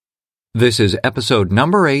This is episode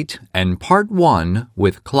number 8 and part 1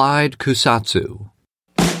 with Clyde Kusatsu.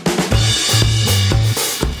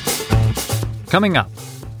 Coming up.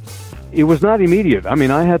 It was not immediate. I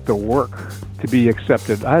mean, I had to work to be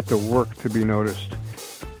accepted. I had to work to be noticed.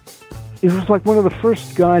 It was like one of the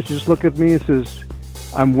first guys to just look at me and says,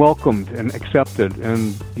 I'm welcomed and accepted,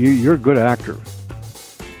 and you're a good actor.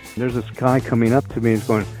 There's this guy coming up to me and he's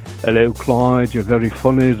going, hello, Clyde, you're very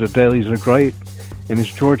funny, the dailies are great. And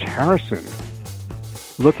it's George Harrison,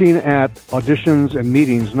 looking at auditions and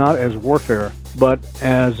meetings not as warfare, but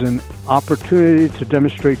as an opportunity to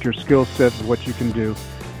demonstrate your skill set and what you can do,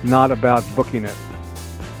 not about booking it.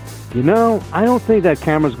 You know, I don't think that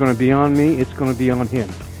camera's going to be on me, it's going to be on him,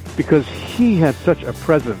 because he had such a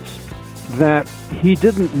presence that he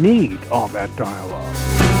didn't need all that dialogue.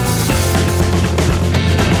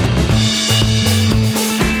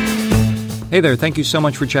 Hey there, thank you so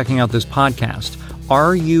much for checking out this podcast.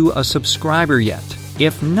 Are you a subscriber yet?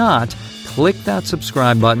 If not, click that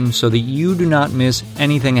subscribe button so that you do not miss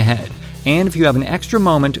anything ahead. And if you have an extra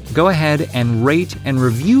moment, go ahead and rate and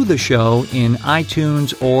review the show in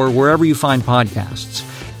iTunes or wherever you find podcasts.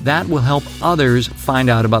 That will help others find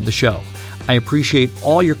out about the show. I appreciate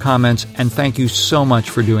all your comments and thank you so much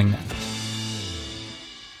for doing that.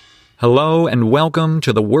 Hello and welcome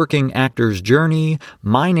to The Working Actor's Journey.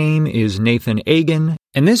 My name is Nathan Agan,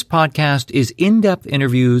 and this podcast is in-depth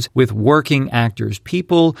interviews with working actors,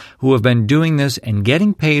 people who have been doing this and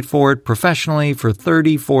getting paid for it professionally for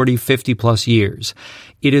 30, 40, 50 plus years.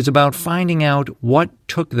 It is about finding out what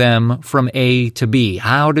took them from A to B.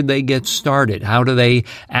 How did they get started? How do they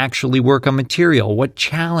actually work on material? What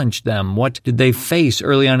challenged them? What did they face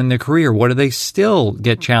early on in their career? What do they still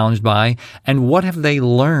get challenged by? And what have they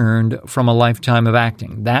learned from a lifetime of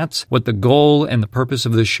acting? That's what the goal and the purpose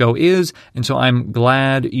of this show is, and so I'm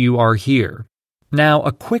glad you are here. Now,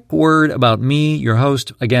 a quick word about me, your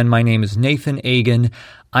host. Again, my name is Nathan Agan.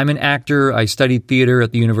 I'm an actor. I studied theater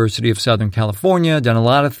at the University of Southern California, done a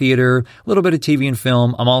lot of theater, a little bit of TV and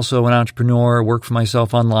film. I'm also an entrepreneur, work for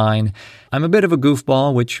myself online. I'm a bit of a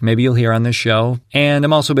goofball, which maybe you'll hear on this show. And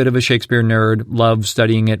I'm also a bit of a Shakespeare nerd, love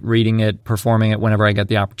studying it, reading it, performing it whenever I get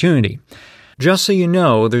the opportunity. Just so you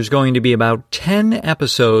know, there's going to be about 10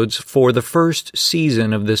 episodes for the first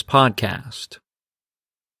season of this podcast.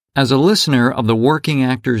 As a listener of the Working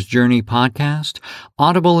Actor's Journey podcast,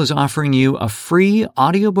 Audible is offering you a free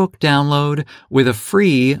audiobook download with a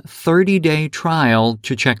free 30-day trial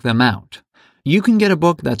to check them out. You can get a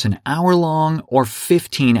book that's an hour long or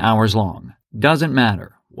 15 hours long. Doesn't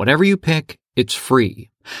matter. Whatever you pick, it's free.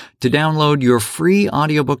 To download your free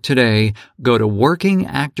audiobook today, go to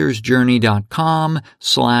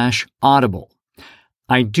workingactorsjourney.com/audible.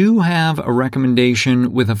 I do have a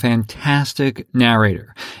recommendation with a fantastic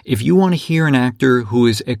narrator. If you want to hear an actor who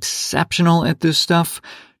is exceptional at this stuff,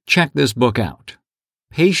 check this book out.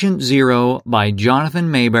 Patient Zero by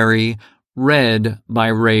Jonathan Mayberry, read by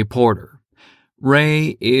Ray Porter.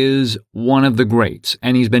 Ray is one of the greats,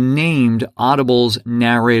 and he's been named Audible's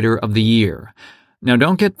Narrator of the Year. Now,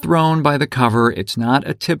 don't get thrown by the cover. It's not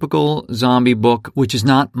a typical zombie book, which is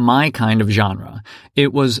not my kind of genre.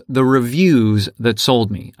 It was the reviews that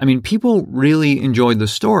sold me. I mean, people really enjoyed the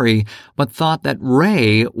story, but thought that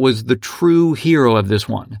Ray was the true hero of this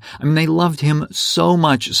one. I mean, they loved him so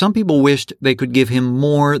much. Some people wished they could give him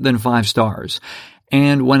more than 5 stars.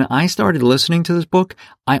 And when I started listening to this book,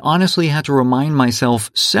 I honestly had to remind myself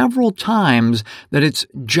several times that it's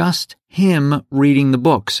just him reading the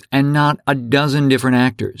books and not a dozen different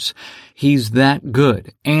actors. He's that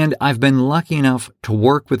good. And I've been lucky enough to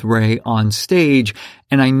work with Ray on stage,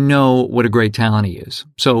 and I know what a great talent he is.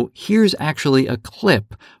 So here's actually a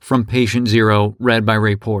clip from Patient Zero, read by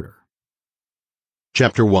Ray Porter.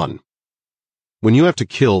 Chapter 1. When you have to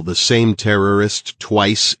kill the same terrorist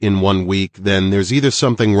twice in 1 week, then there's either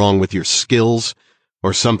something wrong with your skills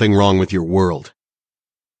or something wrong with your world.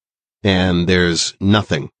 And there's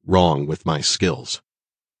nothing wrong with my skills.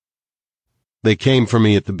 They came for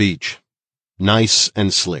me at the beach. Nice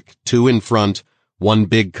and slick, 2 in front, 1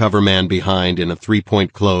 big cover man behind in a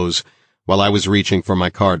 3-point close while I was reaching for my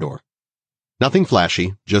car door. Nothing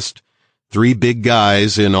flashy, just 3 big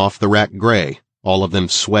guys in off-the-rack gray, all of them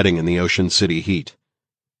sweating in the Ocean City heat.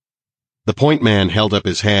 The point man held up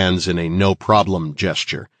his hands in a no-problem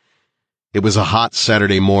gesture. It was a hot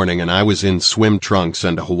Saturday morning, and I was in swim trunks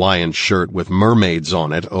and a Hawaiian shirt with mermaids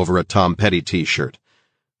on it over a Tom Petty t-shirt,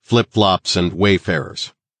 flip-flops and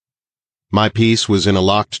wayfarers. My piece was in a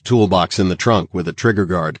locked toolbox in the trunk with a trigger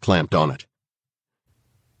guard clamped on it.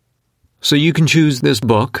 So you can choose this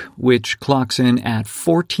book, which clocks in at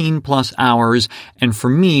 14 plus hours, and for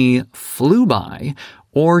me, flew by,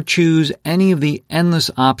 or choose any of the endless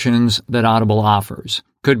options that Audible offers.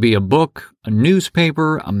 Could be a book, a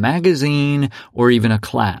newspaper, a magazine, or even a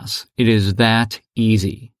class. It is that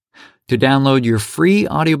easy. To download your free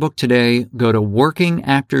audiobook today, go to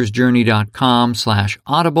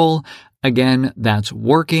workingactorsjourney.com/audible. Again, that's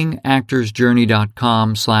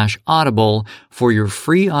workingactorsjourney.com/audible for your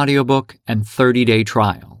free audiobook and 30-day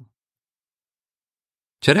trial.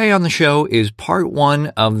 Today on the show is part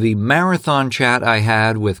one of the marathon chat I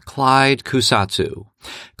had with Clyde Kusatsu.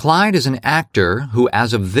 Clyde is an actor who,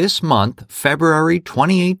 as of this month, February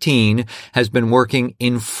 2018, has been working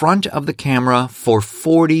in front of the camera for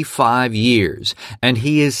 45 years, and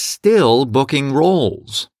he is still booking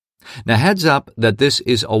roles. Now, heads up that this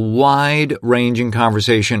is a wide-ranging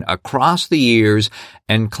conversation across the years,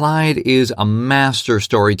 and Clyde is a master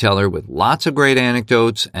storyteller with lots of great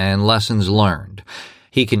anecdotes and lessons learned.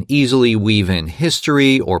 He can easily weave in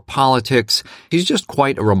history or politics. He's just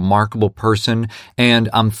quite a remarkable person, and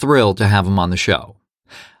I'm thrilled to have him on the show.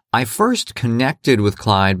 I first connected with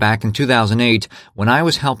Clyde back in 2008 when I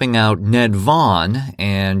was helping out Ned Vaughn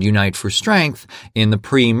and Unite for Strength in the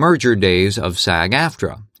pre-merger days of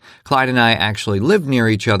SAG-AFTRA. Clyde and I actually lived near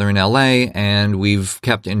each other in LA, and we've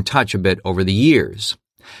kept in touch a bit over the years.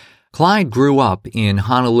 Clyde grew up in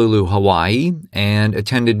Honolulu, Hawaii, and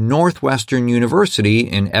attended Northwestern University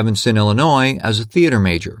in Evanston, Illinois as a theater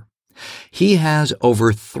major. He has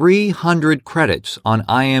over 300 credits on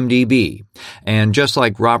IMDb, and just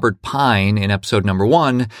like Robert Pine in episode number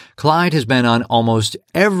 1, Clyde has been on almost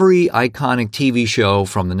every iconic TV show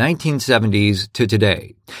from the 1970s to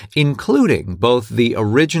today, including both the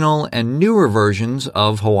original and newer versions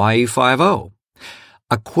of Hawaii Five-0.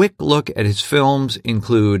 A quick look at his films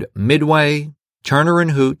include Midway, Turner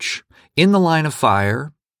and Hooch, In the Line of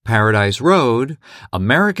Fire, Paradise Road,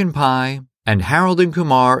 American Pie, and Harold and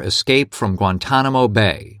Kumar Escape from Guantanamo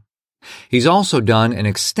Bay. He's also done an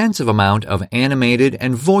extensive amount of animated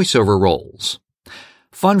and voiceover roles.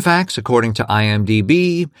 Fun facts, according to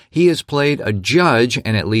IMDb, he has played a judge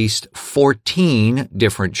in at least 14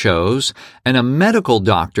 different shows and a medical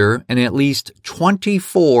doctor in at least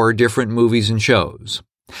 24 different movies and shows.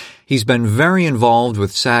 He's been very involved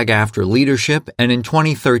with SAG-AFTRA leadership, and in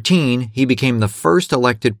 2013, he became the first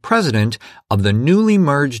elected president of the newly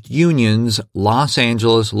merged union's Los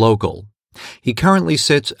Angeles Local. He currently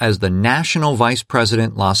sits as the National Vice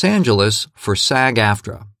President Los Angeles for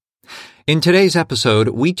SAG-AFTRA. In today's episode,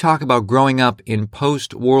 we talk about growing up in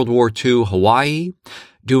post-World War II Hawaii,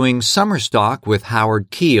 doing summer stock with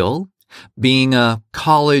Howard Keel, being a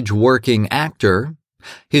college working actor,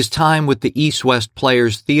 his time with the East-West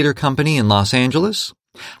Players Theater Company in Los Angeles,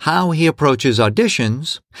 how he approaches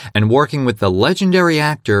auditions, and working with the legendary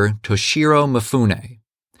actor Toshiro Mifune.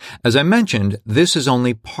 As I mentioned, this is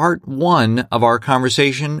only part one of our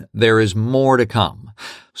conversation. There is more to come.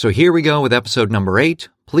 So here we go with episode number 8.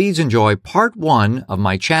 Please enjoy part one of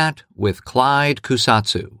my chat with Clyde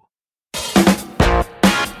Kusatsu.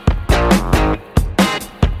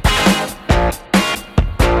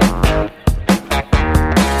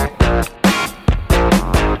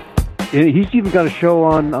 He's even got a show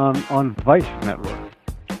on Vice Network.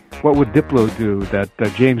 What Would Diplo Do? That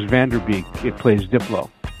James Vanderbeek, it plays Diplo.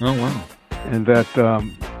 Oh, wow. And that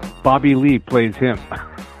Bobby Lee plays him.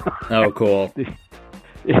 Oh, cool.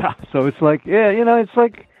 Yeah, so it's like, it's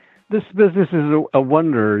like this business is a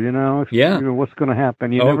wonder, Yeah. What's going to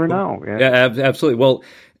happen? You never cool. know. Yeah, absolutely. Well,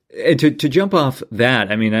 and to jump off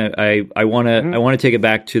that, I mean, I want to take it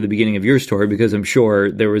back to the beginning of your story, because I'm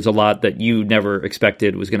sure there was a lot that you never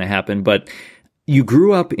expected was going to happen. But you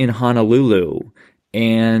grew up in Honolulu,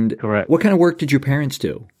 and correct. What kind of work did your parents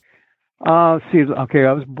do? I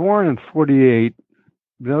was born in 1948.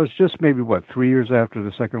 That was just maybe 3 years after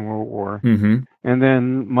the Second World War. Mm-hmm. And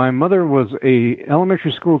then my mother was a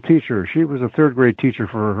elementary school teacher. She was a third grade teacher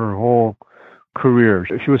for her whole career.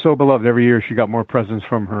 She was so beloved. Every year she got more presents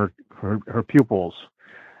from her pupils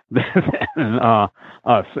than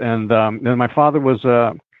us. And then my father was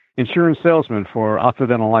a insurance salesman for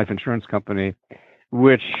Occidental Life Insurance Company,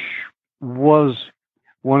 which was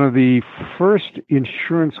one of the first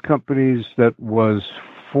insurance companies that was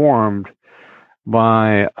formed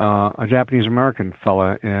by a Japanese-American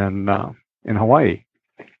fella in Hawaii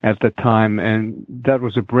at the time, and that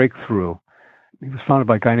was a breakthrough. He was founded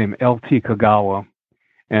by a guy named L.T. Kagawa,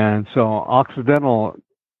 and so Occidental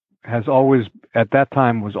has always, at that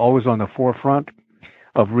time, was always on the forefront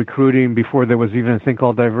of recruiting before there was even a thing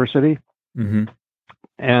called diversity. Mm-hmm.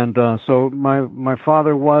 And so my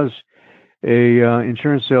father was a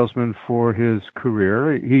insurance salesman for his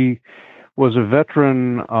career. He was a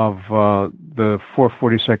veteran of the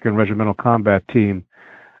 442nd Regimental Combat Team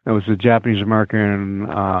It was a Japanese-American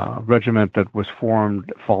regiment that was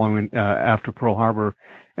formed following after Pearl Harbor,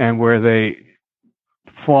 and where they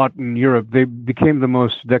fought in Europe. They became the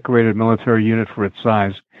most decorated military unit for its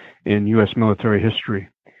size in U.S. military history.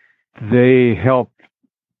 They helped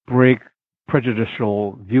break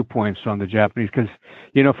prejudicial viewpoints on the Japanese because,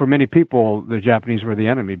 for many people, the Japanese were the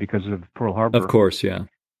enemy because of Pearl Harbor. Of course, yeah.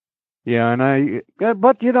 Yeah,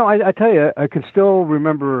 but I tell you, I can still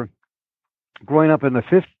remember growing up in the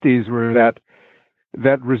 50s where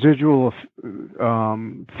that residual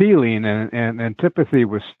feeling and antipathy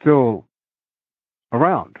was still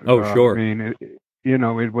around. Oh, sure. I mean,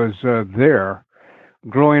 it was there.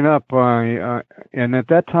 Growing up, and at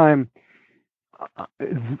that time,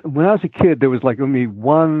 when I was a kid, there was like only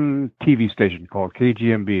one TV station called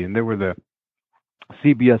KGMB, and they were the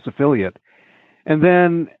CBS affiliate. And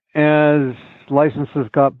then as licenses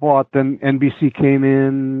got bought, then NBC came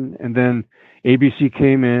in, and then ABC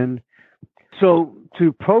came in. So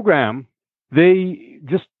to program, they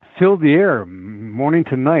just filled the air morning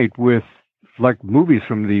to night with like movies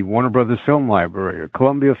from the Warner Brothers Film Library, or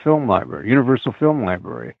Columbia Film Library, Universal Film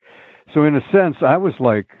Library. So in a sense, I was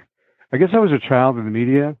a child of the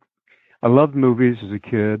media. I loved movies as a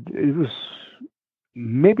kid. It was,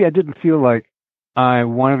 maybe I didn't feel like I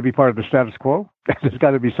wanted to be part of the status quo. There's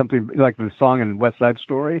got to be something like the song in West Side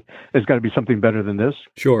Story. There's got to be something better than this.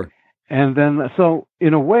 Sure. And then, so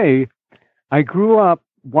in a way, I grew up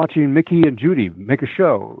watching Mickey and Judy make a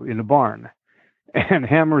show in the barn and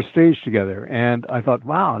hammer a stage together. And I thought,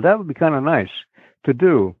 wow, that would be kind of nice to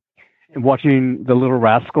do. And watching the Little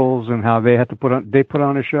Rascals and how they put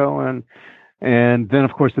on a show. And then,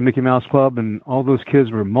 of course, the Mickey Mouse Club, and all those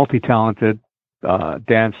kids were multi-talented,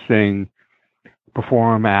 dance, sing,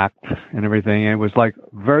 perform, act, and everything. And it was like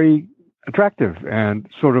very attractive and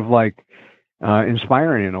sort of like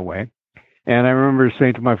inspiring in a way. And I remember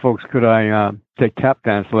saying to my folks, could I take tap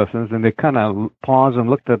dance lessons? And they kind of paused and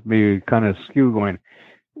looked at me kind of skew going,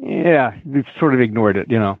 yeah, they sort of ignored it,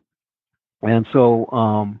 And so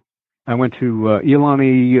I went to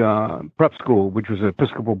Iolani Prep School, which was an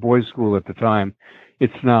Episcopal boys' school at the time.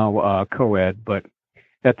 It's now co-ed, but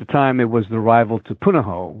at the time it was the rival to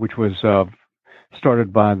Punahou, which was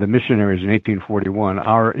started by the missionaries in 1841.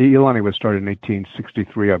 Our Iolani was started in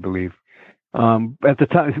 1863, I believe. At the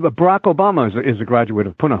time, Barack Obama is a graduate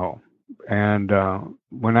of Punahou. And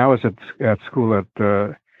when I was at school at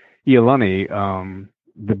Iolani,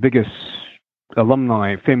 the biggest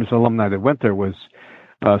famous alumni that went there was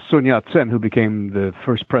Sun Yat-sen, who became the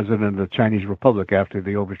first president of the Chinese Republic after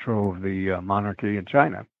the overthrow of the monarchy in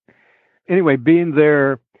China. Anyway, being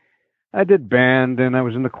there, I did band and I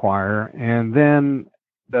was in the choir. And then,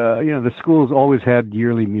 the schools always had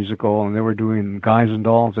yearly musical, and they were doing Guys and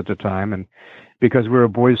Dolls at the time. And because we were a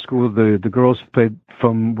boys' school, the girls were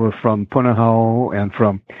from Punahou and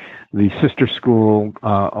from the sister school,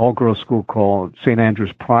 all-girls school called St.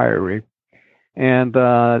 Andrew's Priory. And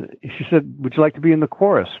she said, would you like to be in the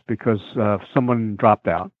chorus? Because someone dropped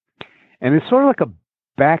out. And it's sort of like a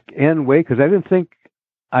back-end way, because I didn't think,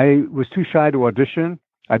 I was too shy to audition.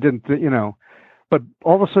 I didn't, but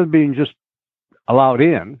all of a sudden being just allowed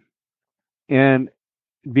in and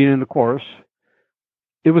being in the chorus,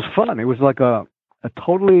 it was fun. It was like a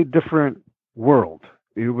totally different world.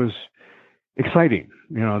 It was exciting,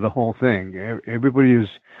 the whole thing. Everybody is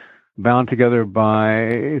bound together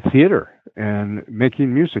by theater and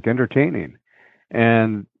making music, entertaining.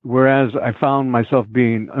 And whereas I found myself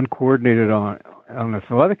being uncoordinated on the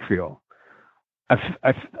athletic field,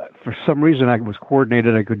 for some reason I was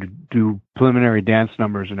coordinated. I could do preliminary dance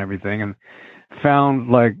numbers and everything, and found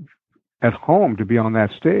like at home to be on that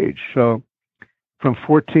stage. So from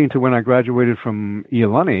 14 to when I graduated from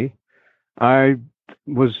Iolani, I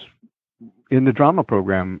was in the drama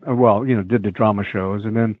program. Well, did the drama shows,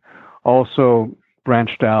 and then also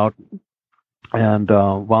branched out and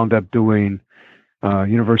wound up doing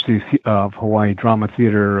University of Hawaii Drama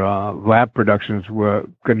Theater lab productions. Were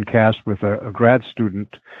getting cast with a grad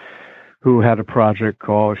student who had a project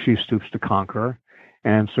called She Stoops to Conquer.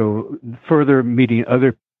 And so further meeting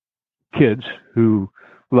other kids who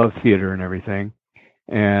love theater and everything.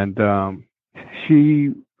 And her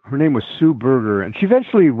name was Sue Berger, and she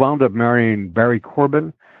eventually wound up marrying Barry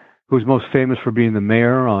Corbin, who's most famous for being the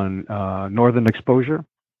mayor on Northern Exposure.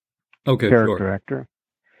 Okay, character sure. actor.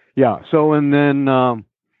 Yeah. So, and then,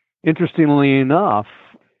 interestingly enough,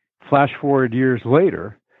 flash forward years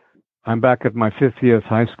later, I'm back at my 50th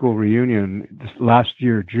high school reunion this last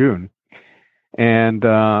year, June. And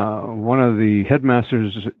one of the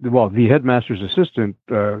headmaster's assistant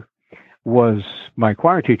was my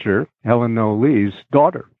choir teacher, Helen No Lee's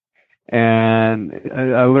daughter. And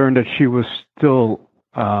I learned that she was still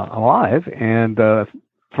alive and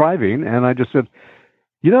thriving. And I just said,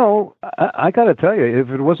 I got to tell you, if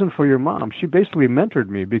it wasn't for your mom, she basically mentored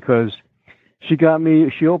me because she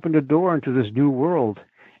opened a door into this new world.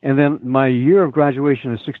 And then my year of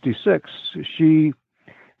graduation in '66,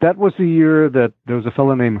 that was the year that there was a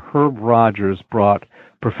fellow named Herb Rogers brought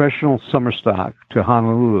professional summer stock to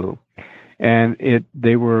Honolulu. And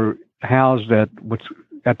they were housed at what's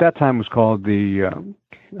at that time was called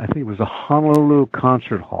I think it was the Honolulu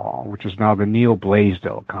Concert Hall, which is now the Neil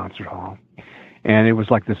Blaisdell Concert Hall. And it was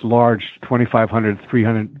like this large 2,500,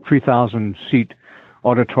 3,000 seat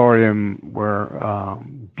auditorium where,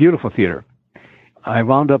 beautiful theater. I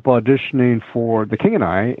wound up auditioning for The King and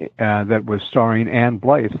I, that was starring Ann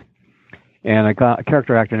Blythe. And I got a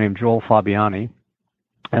character actor named Joel Fabiani.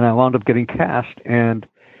 And I wound up getting cast, and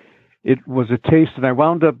it was a taste, and I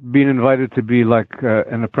wound up being invited to be like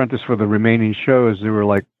an apprentice for the remaining shows. There were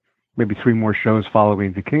like maybe 3 more shows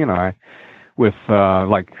following The King and I with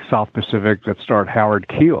like South Pacific that starred Howard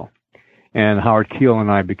Keel. And Howard Keel and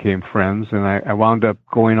I became friends, and I wound up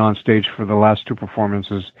going on stage for the last 2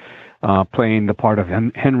 performances, playing the part of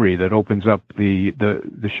Henry that opens up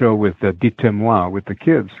the show with Dites-moi, with the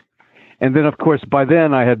kids. And then, of course, by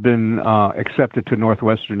then I had been accepted to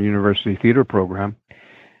Northwestern University Theater Program,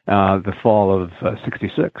 the fall of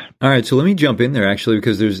 '66. All right, so let me jump in there actually,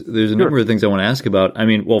 because there's a number of things I want to ask about. I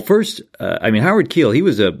mean, well, first, Howard Keel, he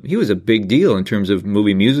was a big deal in terms of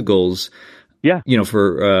movie musicals. Yeah,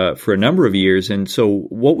 for a number of years. And so,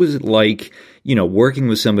 what was it like, working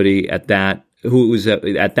with somebody who was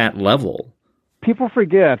at that level? People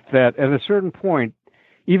forget that at a certain point,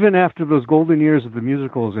 even after those golden years of the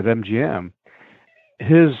musicals at MGM,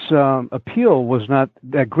 his appeal was not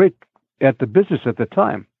that great at the business at the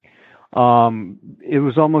time. It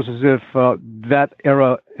was almost as if that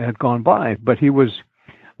era had gone by, but he was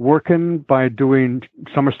working by doing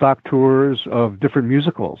summer stock tours of different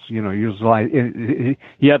musicals. He was like,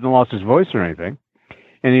 he hadn't lost his voice or anything,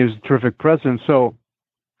 and he was a terrific presence. So,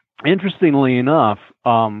 interestingly enough,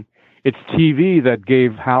 it's TV that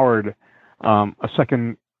gave Howard a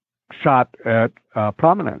second shot at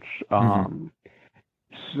prominence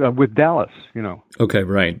with Dallas. Okay,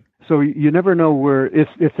 right. So you never know where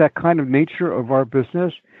it's that kind of nature of our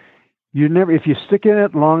business. If you stick in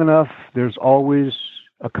it long enough, there's always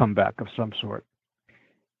a comeback of some sort.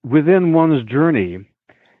 Within one's journey,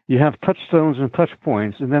 you have touchstones and touch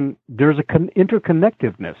points, and then there's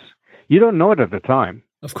interconnectedness. You don't know it at the time,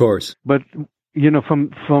 of course, but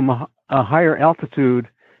from a higher altitude,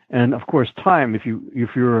 and of course time. If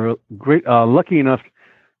you're lucky enough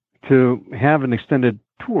to have an extended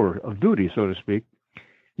tour of duty, so to speak,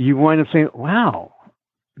 you wind up saying, "Wow,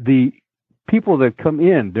 the people that come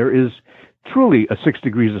in, there is truly a 6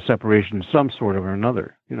 degrees of separation, some sort of or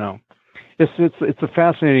another." It's a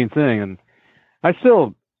fascinating thing, and I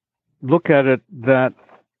still look at it that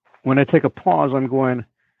when I take a pause, I'm going,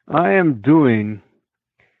 I am doing,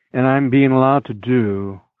 and I'm being allowed to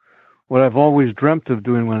do what I've always dreamt of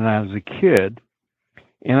doing when I was a kid,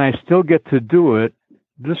 and I still get to do it.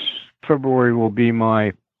 This February will be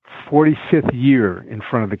my 45th year in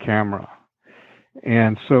front of the camera,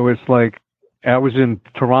 and so it's like, I was in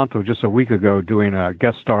Toronto just a week ago doing a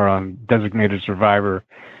guest star on Designated Survivor,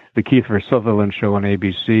 the Kiefer Sutherland show on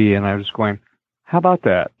ABC, and I was going, how about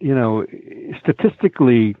that?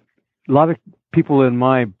 Statistically, a lot of people in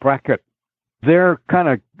my bracket, they're kind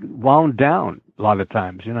of wound down a lot of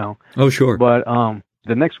times, Oh, sure. But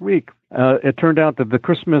the next week, it turned out that the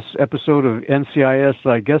Christmas episode of NCIS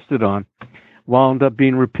I guested on wound up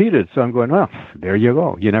being repeated. So I'm going, well, there you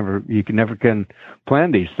go. You never can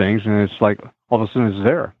plan these things, and it's like all of a sudden it's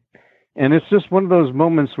there. And it's just one of those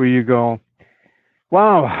moments where you go,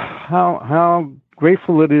 wow, how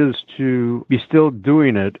grateful it is to be still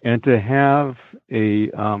doing it, and to have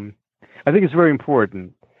I think it's very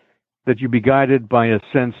important that you be guided by a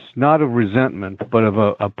sense, not of resentment, but of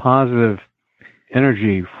a positive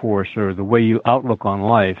energy force, or the way you outlook on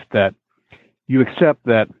life, that you accept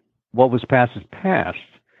that what was past is past,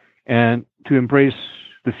 and to embrace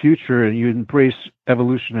the future, and you embrace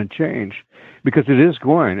evolution and change, because it is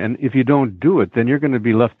going. And if you don't do it, then you're going to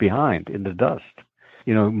be left behind in the dust.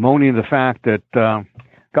 Moaning the fact that,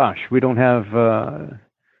 gosh, we don't have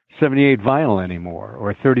 78 vinyl anymore,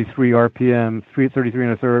 or 33 RPM, 33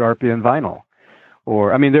 and a third RPM vinyl.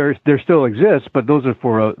 Or, there still exists, but those are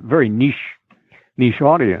for a very niche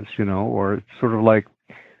audience, or it's sort of like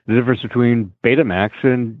the difference between Betamax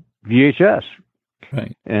and VHS.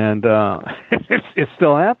 Right. And it's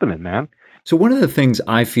still happening, man. So one of the things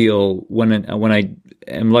I feel when I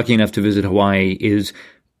am lucky enough to visit Hawaii is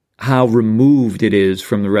how removed it is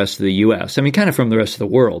from the rest of the U.S. I mean, kind of from the rest of the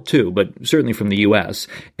world too, but certainly from the U.S.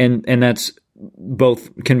 And that's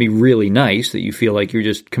both can be really nice that you feel like you're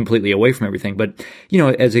just completely away from everything. But,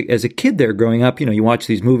 as a kid there growing up, you watch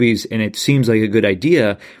these movies and it seems like a good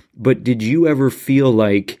idea. But did you ever feel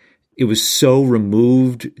like it was so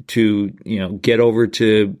removed to, get over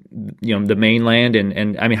to, the mainland?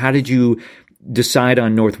 And I mean, how did you decide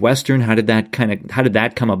on Northwestern? How did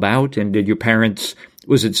that come about? And did your parents,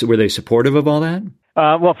 were they supportive of all that?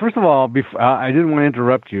 Well, first of all, I didn't want to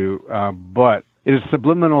interrupt you, but it is a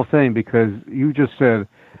subliminal thing because you just said,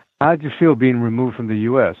 how did you feel being removed from the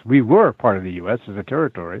U.S.? We were part of the U.S. as a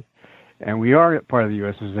territory, and we are part of the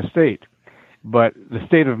U.S. as a state. But the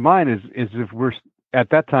state of mind is if we're, at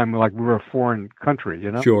that time, like we were a foreign country,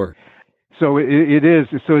 Sure. So it is.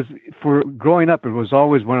 So for growing up, it was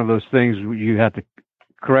always one of those things you had to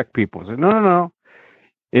correct people. Say, no.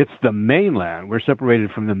 It's the mainland. We're separated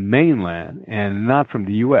from the mainland and not from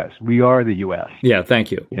the U.S. We are the U.S. Yeah, thank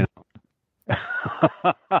you.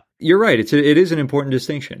 You're right. It is an important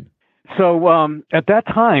distinction. So at that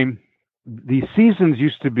time, the seasons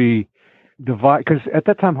used to be divided, because at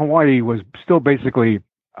that time Hawaii was still basically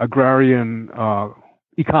agrarian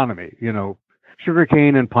economy,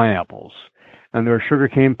 sugarcane and pineapples. And there are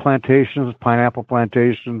sugarcane plantations, pineapple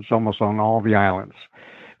plantations almost on all the islands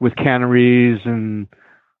with canneries and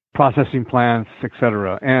processing plants,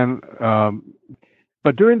 etc. And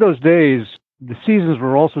but during those days, the seasons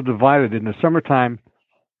were also divided. In the summertime,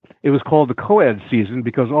 it was called the co-ed season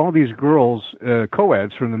because all these girls,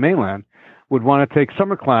 co-eds from the mainland, would want to take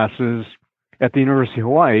summer classes at the University of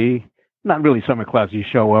Hawaii. Not really summer classes. You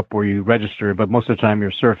show up or you register, but most of the time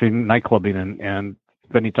you're surfing, nightclubbing, and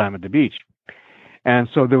spending time at the beach. And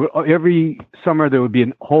so every summer there would be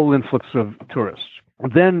a whole influx of tourists.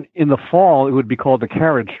 Then in the fall, it would be called the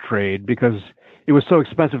carriage trade because it was so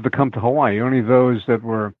expensive to come to Hawaii. Only those that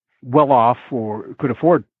were well off or could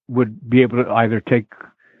afford would be able to either take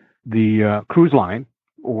the cruise line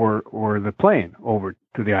or the plane over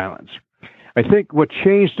to the islands. I think what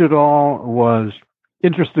changed it all was,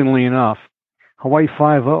 interestingly enough, Hawaii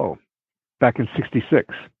 5-0 back in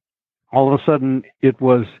 '66. All of a sudden, it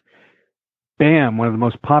was, bam, one of the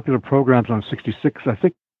most popular programs on '66, I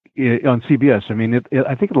think, on CBS. I mean,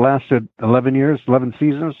 I think it lasted 11 years, 11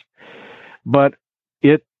 seasons, but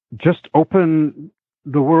it just opened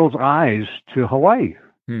the world's eyes to Hawaii.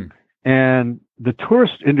 And the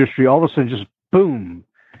tourist industry all of a sudden just, boom,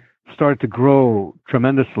 started to grow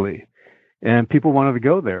tremendously. And people wanted to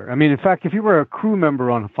go there. I mean, in fact, if you were a crew member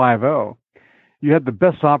on 5-0, you had the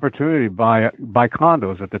best opportunity to buy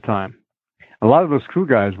condos at the time. A lot of those crew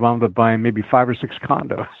guys wound up buying maybe 5 or 6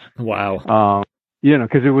 condos. Wow.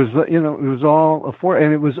 Because it was, it was all affordable.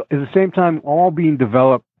 And it was at the same time all being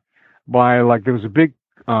developed by, there was a big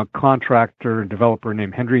contractor and developer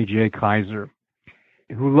named Henry J. Kaiser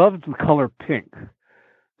who loved the color pink.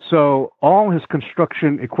 So all his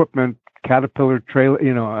construction equipment, Caterpillar,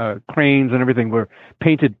 trailer, cranes and everything were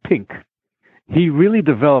painted pink. He really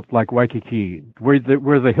developed like Waikiki, where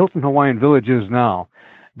the Hilton Hawaiian Village is now.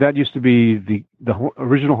 That used to be the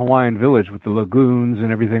original Hawaiian Village with the lagoons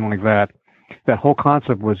and everything like that. That whole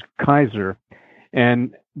concept was Kaiser.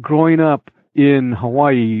 And growing up in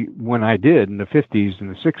Hawaii when I did in the 50s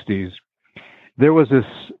and the 60s, there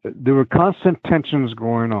were constant tensions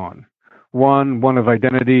going on. One of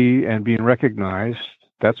identity and being recognized.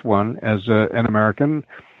 That's one, as an American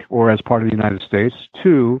or as part of the United States.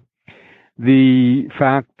 2, the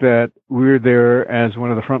fact that we're there as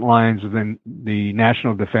one of the front lines of the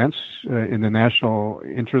national defense in the national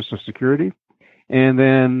interest of security. And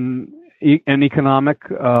then an economic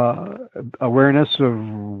awareness of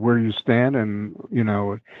where you stand. And,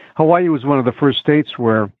 Hawaii was one of the first states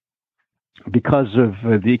where, because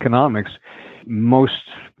of the economics, most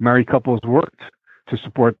married couples worked to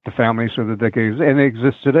support the family so that they could exist. And they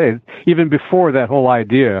exist today. Even before that whole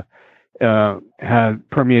idea had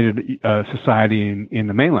permeated society in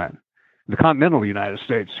the mainland, the continental United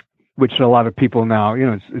States, which a lot of people now,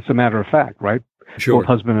 it's a matter of fact, right? Sure. Both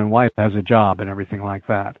husband and wife has a job and everything like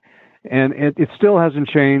that. And it still hasn't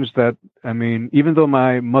changed that. I mean, even though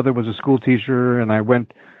my mother was a school teacher and I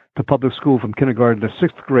went to public school from kindergarten to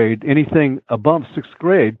 6th grade, anything above 6th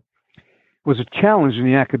grade was a challenge in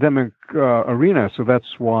the academic arena. So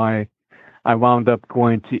that's why I wound up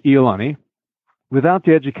going to Iolani. Without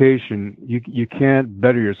the education, you can't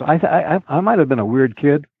better yourself. I might have been a weird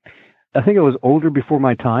kid. I think I was older before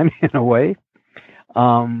my time in a way.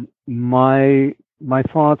 My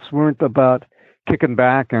thoughts weren't about kicking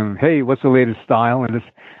back and, hey, what's the latest style? And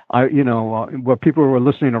where people were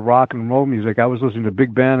listening to rock and roll music, I was listening to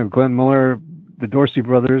big band and Glenn Miller, the Dorsey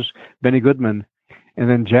brothers, Benny Goodman, and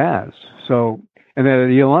then jazz. So, and then at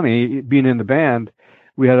Iolani, being in the band,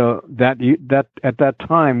 we had at that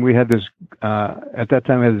time we had this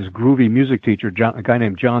groovy music teacher, a guy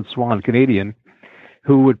named John Swan, Canadian,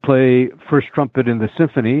 who would play first trumpet in the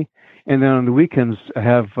symphony, and then on the weekends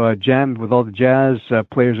have jammed with all the jazz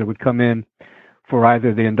players that would come in for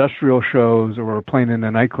either the industrial shows or playing in the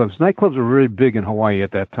nightclubs. Nightclubs were really big in Hawaii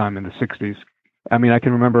at that time in the 60s. I mean, I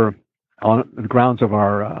can remember on the grounds of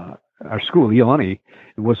our school, Iolani,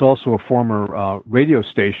 it was also a former radio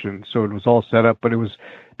station, so it was all set up. But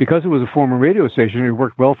because it was a former radio station, it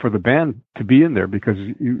worked well for the band to be in there because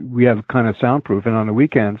we have kind of soundproof. And on the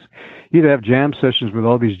weekends, you'd have jam sessions with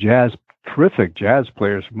all these terrific jazz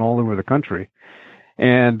players from all over the country.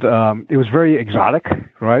 And it was very exotic,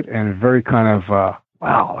 right? And very kind of,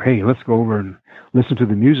 wow, hey, let's go over and listen to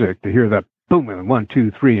the music, to hear that boom, and 1,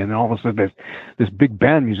 2, 3, and then all of a sudden this big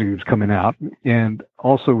band music was coming out. And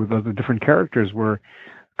also with the different characters where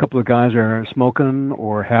a couple of guys are smoking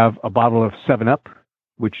or have a bottle of 7-Up,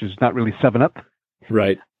 which is not really 7-Up.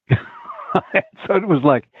 Right. So it was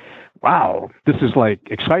like, wow, this is like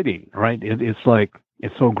exciting, right? It's like,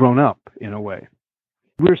 it's so grown up in a way.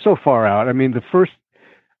 We were so far out. I mean, the first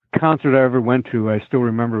concert I ever went to, I still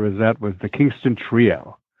remember, was the Kingston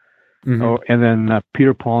Trio. Mm-hmm. Oh, and then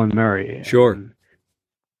Peter, Paul, and Mary. Sure. And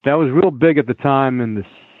that was real big at the time in the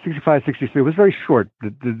 65, 63. It was very short.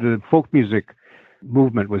 The folk music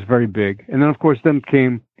movement was very big. And then, of course, then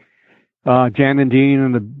came Jan and Dean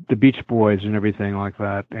and the Beach Boys and everything like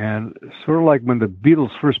that. And sort of like when the Beatles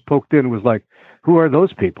first poked in, it was like, who are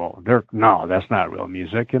those people? No, that's not real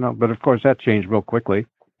music, you know. But, of course, that changed real quickly.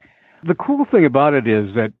 The cool thing about it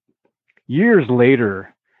is that years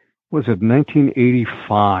later, was it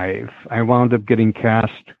 1985? I wound up getting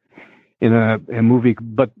cast in a movie,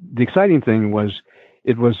 but the exciting thing was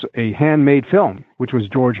it was a handmade film, which was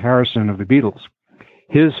George Harrison of the Beatles,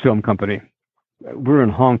 his film company. We're in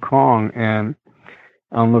Hong Kong and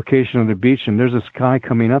on location on the beach, and there's this guy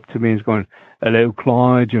coming up to me. He's going, "Hello,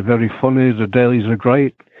 Clyde, you're very funny. The dailies are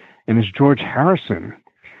great." And it's George Harrison.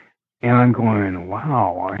 And I'm going,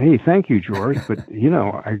 wow, hey, thank you, George. But, you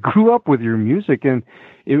know, I grew up with your music and,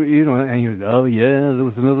 you know, and you oh, yeah, there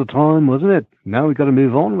was another time, wasn't it? Now we got to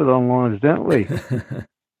move on with our lives, don't we?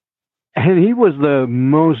 And he was the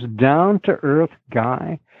most down-to-earth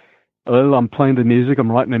guy. Well, I'm playing the music.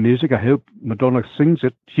 I'm writing the music. I hope Madonna sings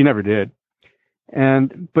it. She never did.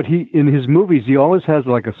 But in his movies, he always has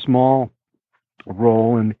like a small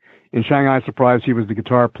role. And in Shanghai Surprise, he was the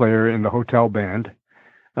guitar player in the hotel band.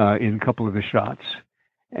 In a couple of the shots.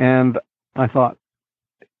 And I thought,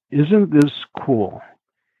 isn't this cool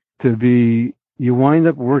you wind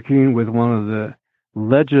up working with one of the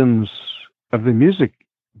legends of the music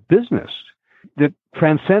business that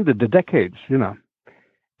transcended the decades, you know,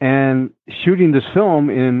 and shooting this film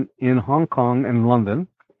in Hong Kong and London.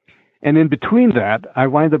 And in between that, I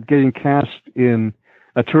wind up getting cast in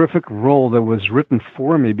a terrific role that was written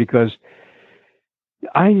for me because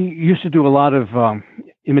I used to do a lot of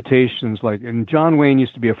imitations, and John Wayne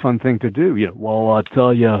used to be a fun thing to do. You know, well, I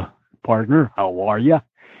tell you, partner, how are you?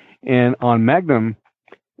 And on Magnum,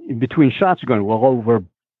 in between shots, you're going, well, we're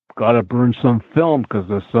got to burn some film because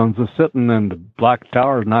the sun's a sitting and the Black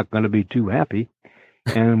Tower is not going to be too happy.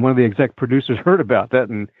 And one of the exec producers heard about that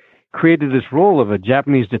and created this role of a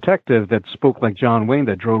Japanese detective that spoke like John Wayne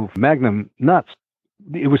that drove Magnum nuts.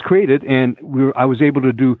 It was created, and I was able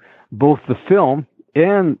to do both the film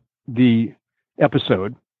and the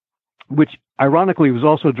episode, which ironically was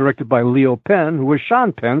also directed by Leo Penn, who was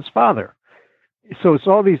Sean Penn's father. So it's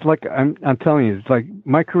all these, like, I'm telling you, it's like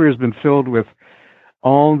my career has been filled with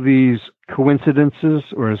all these coincidences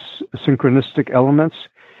or synchronistic elements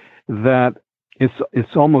that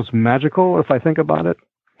it's almost magical if I think about it.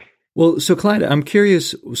 Well, so Clyde, I'm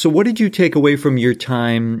curious. So what did you take away from your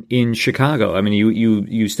time in Chicago? I mean,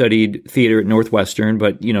 you studied theater at Northwestern,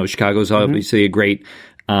 but, you know, Chicago's obviously a great,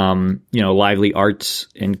 lively arts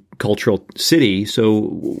and cultural city. So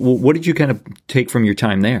what did you kind of take from your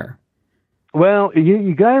time there? Well,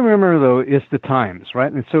 you got to remember, though, it's the times,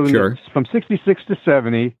 right? And so sure. From 66 to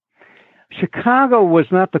 70, Chicago was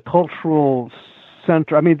not the cultural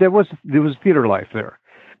center. I mean, there was theater life there.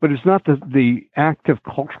 But it's not the active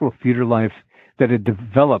cultural theater life that had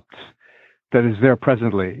developed that is there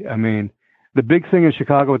presently. I mean, the big thing in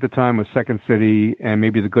Chicago at the time was Second City and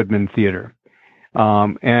maybe the Goodman Theater.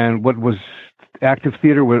 And what was active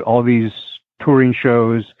theater with all these touring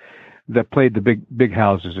shows that played the big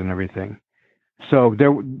houses and everything. So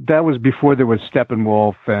that was before there was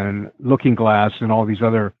Steppenwolf and Looking Glass and all these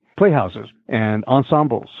other playhouses and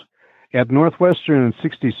ensembles. At Northwestern in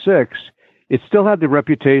 66, it still had the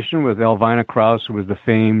reputation with Elvina Krauss, who was the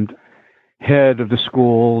famed head of the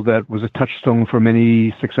school that was a touchstone for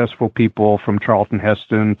many successful people, from Charlton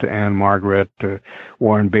Heston to Anne Margaret to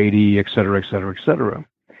Warren Beatty, et cetera, et cetera, et cetera.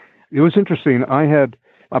 It was interesting. I had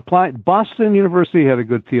applied. Boston University had a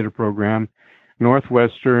good theater program.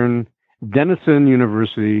 Northwestern, Denison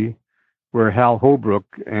University, where Hal Holbrook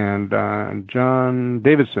and John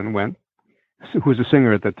Davidson went, who was a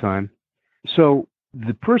singer at that time. So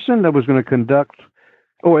the person that was going to conduct,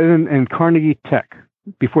 and Carnegie Tech,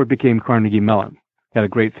 before it became Carnegie Mellon, had a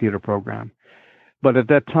great theater program. But at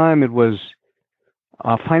that time, it was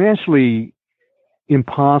financially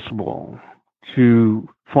impossible to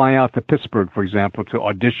fly out to Pittsburgh, for example, to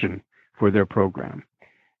audition for their program.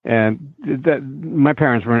 And that my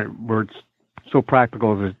parents were so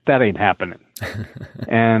practical that ain't happening.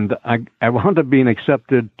 And I wound up being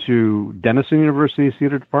accepted to Denison University's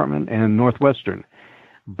theater department and Northwestern.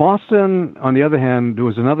 Boston, on the other hand, there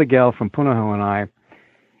was another gal from Punahou and I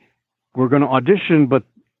were going to audition, but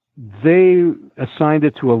they assigned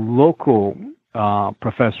it to a local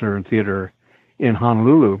professor in theater in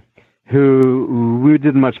Honolulu who we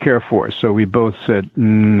didn't much care for. So we both said,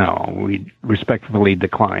 no, we respectfully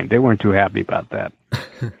declined. They weren't too happy about that.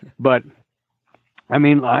 But, I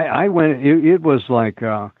mean, I went, it was like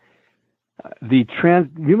you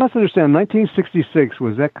must understand, 1966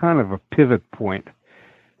 was that kind of a pivot point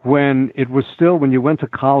when it was still, when you went to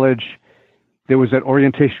college, there was that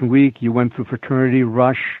orientation week, you went through fraternity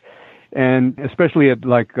rush, and especially at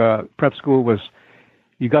prep school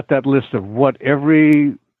you got that list of what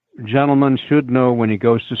every gentleman should know when he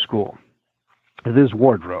goes to school. His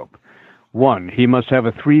wardrobe. 1, he must have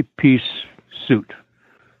a 3-piece suit.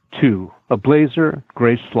 2, a blazer,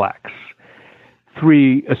 gray slacks.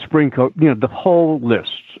 3, a spring coat. The whole list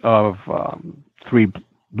of 3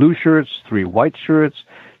 blue shirts, 3 white shirts,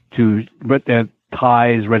 2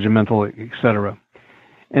 ties, regimental, etc.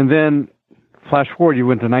 And then, flash forward, you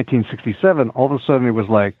went to 1967. All of a sudden, it was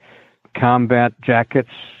like combat jackets,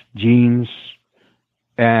 jeans,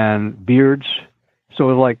 and beards. So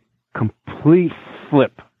it was like complete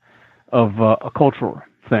flip of a cultural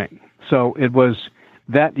thing. So it was,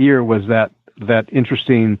 that year was that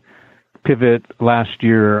interesting pivot last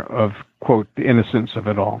year of, quote, the innocence of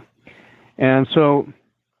it all. And so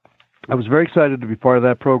I was very excited to be part of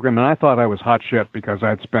that program, and I thought I was hot shit because I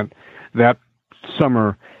had spent that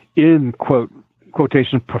summer in,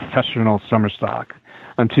 quotation, professional summer stock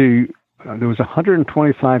until there was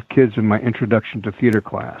 125 kids in my introduction to theater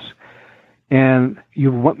class. And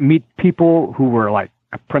you meet people who were like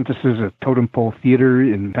apprentices at Totem Pole Theater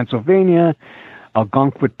in Pennsylvania,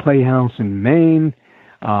 Algonquin Playhouse in Maine,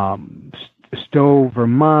 Stowe,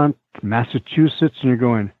 Vermont, Massachusetts, and you're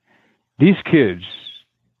going, these kids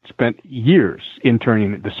spent years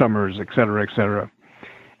interning the summers, et cetera, et cetera.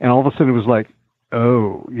 And all of a sudden it was like,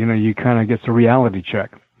 oh, you kind of get a reality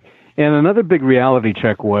check. And another big reality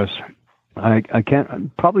check was, I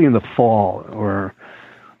can't, probably in the fall or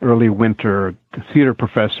early winter, the theater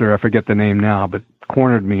professor, I forget the name now, but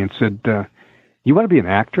cornered me and said, you want to be an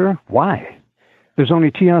actor? Why? There's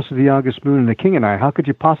only Tea House of the August Moon and the King and I. How could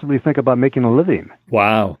you possibly think about making a living?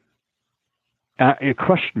 Wow. It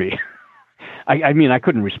crushed me. I mean, I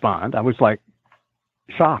couldn't respond. I was like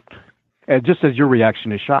shocked, just as your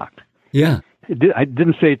reaction is shocked. Yeah. I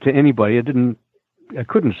didn't say it to anybody. I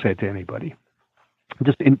couldn't say it to anybody.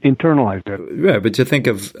 Just internalized it. Right, but to think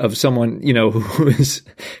of someone, who is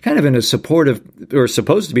kind of in a supportive, or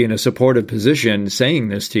supposed to be in a supportive position saying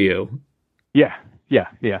this to you. Yeah.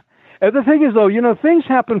 And the thing is, though, things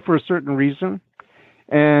happen for a certain reason.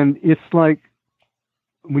 And it's like,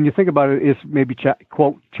 when you think about it, it's maybe,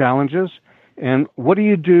 quote, challenges. And what do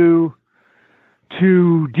you do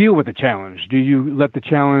to deal with the challenge? Do you let the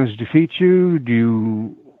challenge defeat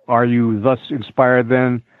you? Are you thus inspired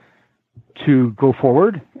then to go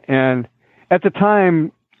forward? And at the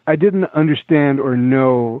time, I didn't understand or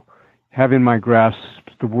know, have in my grasp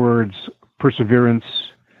the words perseverance,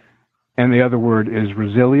 and the other word is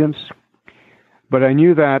resilience. But I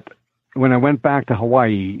knew that when I went back to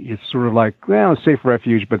Hawaii, it's sort of like, well, a safe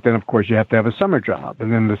refuge, but then, of course, you have to have a summer job.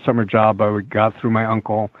 And then the summer job I got through my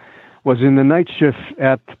uncle was in the night shift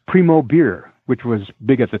at Primo Beer, which was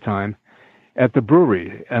big at the time, at the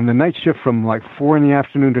brewery. And the night shift from like 4 in the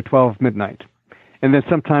afternoon to 12 midnight. And then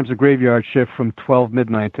sometimes a graveyard shift from 12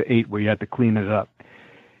 midnight to 8 where you had to clean it up.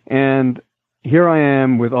 And here I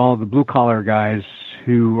am with all the blue-collar guys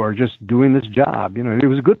who are just doing this job. It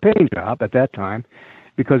was a good-paying job at that time,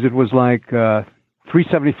 because it was like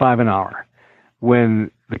 $3.75 an hour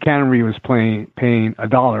when the cannery was paying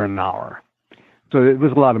 $1 an hour. So it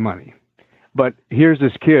was a lot of money. But here's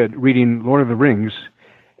this kid reading Lord of the Rings,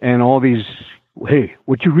 and all these, hey,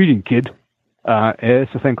 what you reading, kid?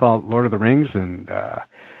 It's a thing called Lord of the Rings and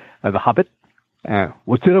The Hobbit.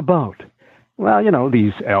 What's it about? Well,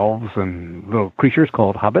 these elves and little creatures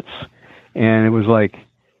called hobbits. And it was like,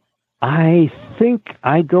 I think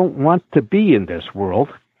I don't want to be in this world.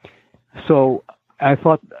 So I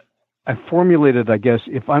thought, I formulated, I guess,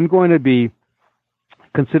 if I'm going to be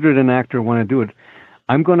considered an actor when I do it,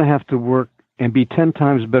 I'm going to have to work and be 10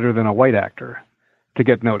 times better than a white actor to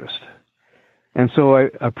get noticed. And so I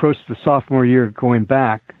approached the sophomore year going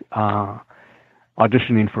back,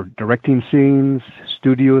 auditioning for directing scenes,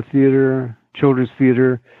 studio theater, children's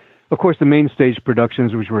theater, of course the main stage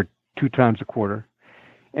productions, which were 2 times a quarter.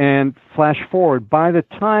 And flash forward, by the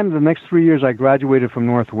time the next 3 years I graduated from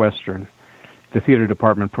Northwestern, the theater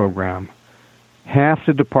department program, half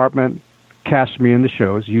the department cast me in the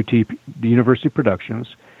shows, the University Productions.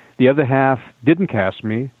 The other half didn't cast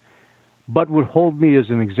me, but would hold me as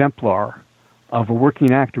an exemplar of a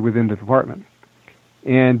working actor within the department.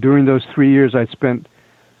 And during those 3 years, I spent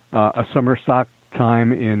a summer stock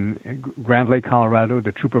time in Grand Lake, Colorado,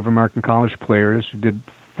 the Troupe of American College Players, who did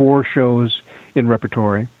 4 shows in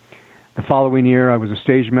repertory. The following year, I was a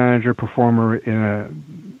stage manager, performer in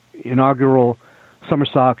an inaugural summer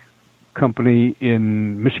stock company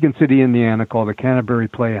in Michigan City, Indiana, called the Canterbury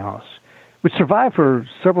Playhouse, which survived for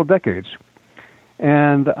several decades.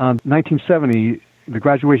 And 1970, the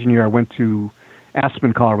graduation year, I went to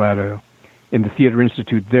Aspen, Colorado, in the Theater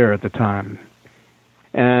Institute there at the time.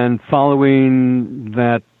 And following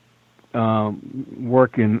that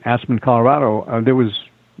work in Aspen, Colorado, there was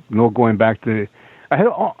no going back to... I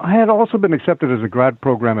had also been accepted as a grad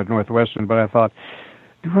program at Northwestern, but I thought,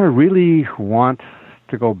 do I really want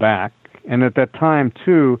to go back? And at that time,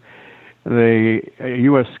 too, the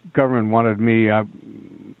U.S. government wanted me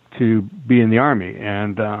to be in the Army.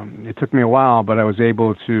 And it took me a while, but I was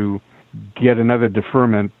able to get another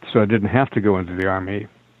deferment so I didn't have to go into the Army.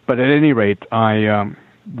 But at any rate, I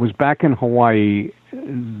was back in Hawaii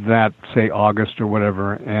that, say, August or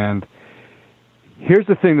whatever. And here's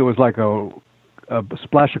the thing that was like a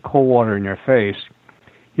splash of cold water in your face.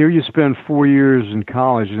 Here you spend 4 years in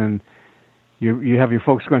college, and you have your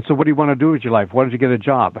folks going, so what do you want to do with your life? Why don't you get a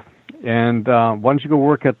job? And why don't you go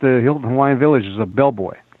work at the Hilton Hawaiian Village as a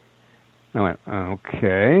bellboy? I went,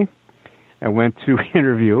 okay. I went to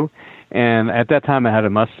interview, and at that time I had a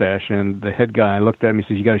mustache, and the head guy looked at me and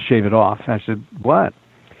said, you got to shave it off. I said, what?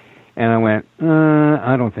 And I went,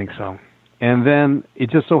 I don't think so. And then it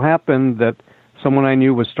just so happened that someone I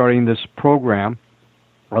knew was starting this program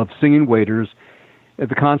of singing waiters.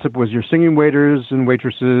 The concept was you're singing waiters and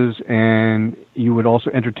waitresses, and you would also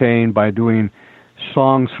entertain by doing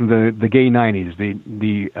songs from the gay 90s,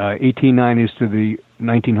 the 1890s to the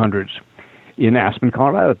 1900s in Aspen,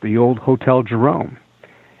 Colorado, at the old Hotel Jerome.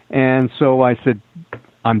 And so I said,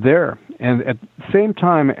 I'm there. And at the same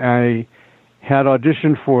time, I had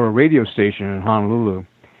auditioned for a radio station in Honolulu.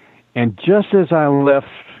 And just as I left,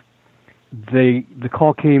 the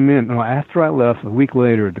call came in. No, after I left, a week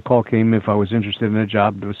later, the call came in if I was interested in a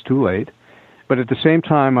job. It was too late. But at the same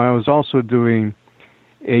time, I was also doing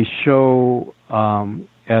a show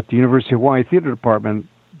at the University of Hawaii Theater Department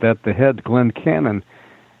that the head, Glenn Cannon,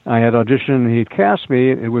 I had auditioned, and he'd cast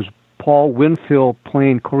me. It was Paul Winfield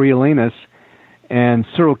playing Coriolanus, and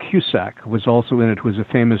Cyril Cusack was also in it, who was a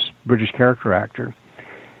famous British character actor.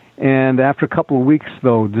 And after a couple of weeks,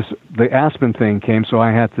 though, the Aspen thing came, so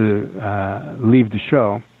I had to leave the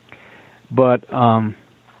show. But so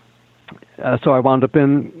I wound up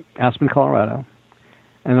in Aspen, Colorado.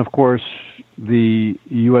 And, of course, the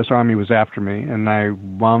U.S. Army was after me, and I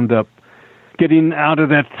wound up getting out of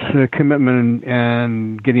that commitment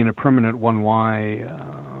and getting a permanent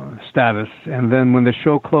 1Y status. And then when the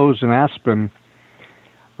show closed in Aspen,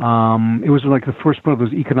 it was like the first one of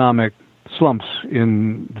those economic slumps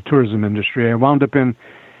in the tourism industry. I wound up in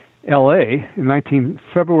L.A. in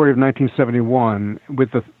February of 1971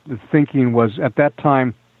 with the thinking was, at that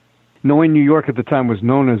time, knowing New York at the time was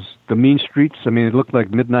known as the mean streets. I mean, it looked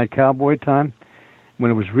like midnight cowboy time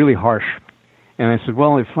when it was really harsh. And I said,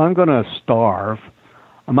 well, if I'm going to starve,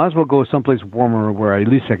 I might as well go someplace warmer where at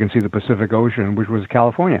least I can see the Pacific Ocean, which was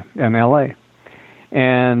California and L.A.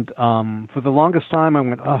 And for the longest time, I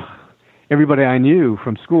went, everybody I knew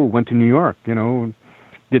from school went to New York,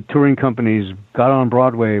 did touring companies, got on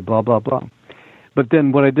Broadway, blah, blah, blah. But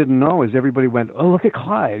then what I didn't know is everybody went, oh, look at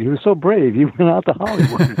Clyde. He was so brave. He went out to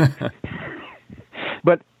Hollywood.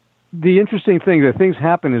 But the interesting thing, the things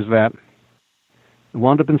happen is that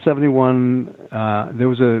wound up in 71, there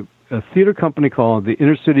was a theater company called the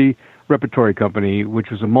Inner City Repertory Company, which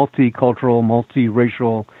was a multicultural,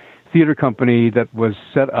 multiracial theater company that was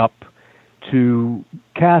set up to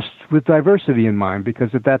cast with diversity in mind, because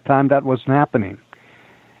at that time that wasn't happening.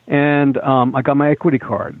 And I got my equity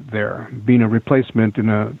card there, being a replacement in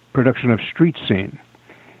a production of Street Scene.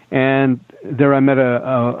 And there I met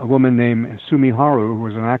a woman named Sumi Haru, who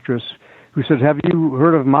was an actress, who said, "Have you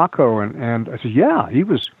heard of Mako?" And I said, "Yeah, he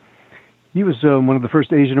was one of the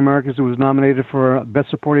first Asian Americans who was nominated for a Best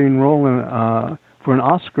Supporting Role for an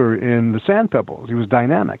Oscar in The Sand Pebbles. He was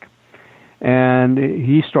dynamic. And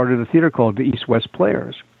he started a theater called the East West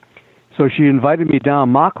Players." So she invited me down.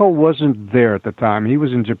 Mako wasn't there at the time. He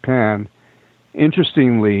was in Japan.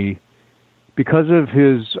 Interestingly, because of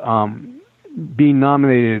his being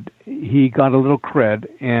nominated, he got a little cred,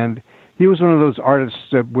 and he was one of those artists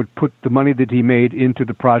that would put the money that he made into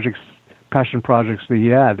the passion projects that he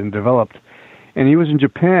had and developed. And he was in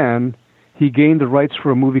Japan. He gained the rights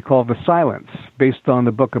for a movie called The Silence, based on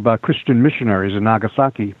the book about Christian missionaries in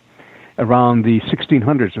Nagasaki around the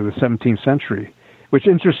 1600s or the 17th century, which,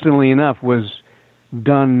 interestingly enough, was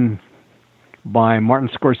done by Martin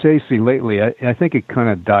Scorsese lately. I think it kind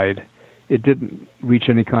of died. It didn't reach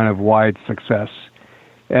any kind of wide success,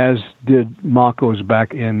 as did Mako's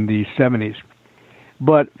back in the 70s.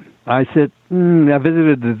 But I said, I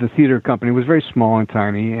visited the theater company. It was very small and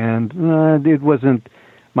tiny, and it wasn't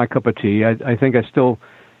my cup of tea. I think I still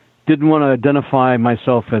didn't want to identify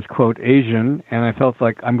myself as, quote, Asian, and I felt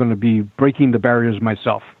like I'm going to be breaking the barriers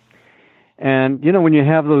myself. And, when you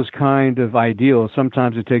have those kind of ideals,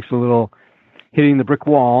 sometimes it takes a little hitting the brick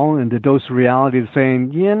wall and the dose of reality of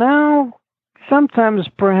saying, sometimes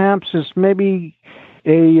perhaps it's maybe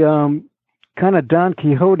a kind of Don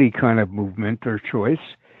Quixote kind of movement or choice.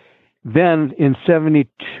 Then in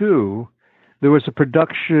 1972, there was a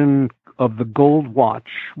production of The Gold Watch,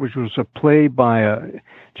 which was a play by a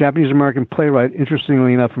Japanese-American playwright,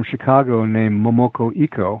 interestingly enough, from Chicago, named Momoko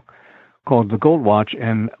Iko, called The Gold Watch,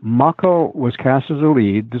 and Mako was cast as a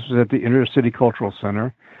lead. This was at the Inner City Cultural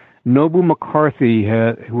Center. Nobu McCarthy,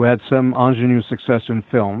 who had some ingenue success in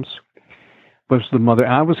films, was the mother.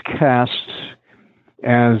 I was cast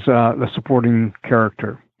as the supporting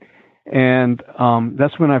character. And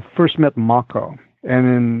that's when I first met Mako. And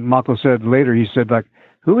then Mako said later, he said, like,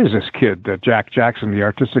 "Who is this kid that Jack Jackson, the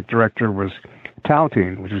artistic director, was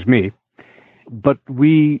touting," which was me. But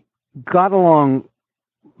we got along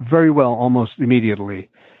very well almost immediately,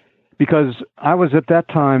 because I was at that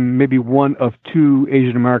time maybe one of two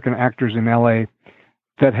Asian American actors in LA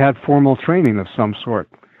that had formal training of some sort.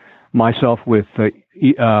 Myself with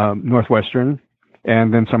Northwestern,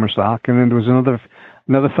 and then Summer Stock, and then there was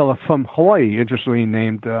another fellow from Hawaii, interestingly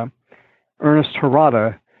named Ernest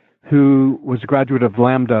Harada, who was a graduate of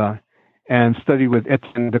Lambda and studied with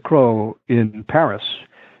Etienne Decroix in Paris,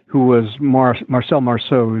 who was Marcel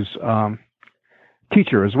Marceau's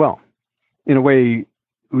teacher as well. In a way,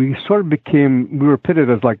 we were pitted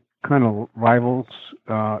as like kind of rivals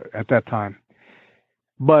at that time.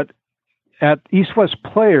 But at East West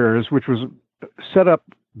Players, which was set up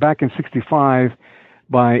back in 1965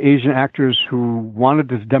 by Asian actors who wanted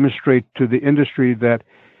to demonstrate to the industry that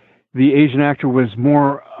the Asian actor was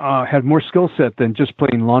had more skill set than just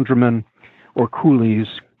playing laundrymen or coolies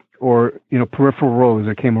or, peripheral roles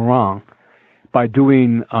that came along, by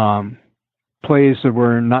doing plays that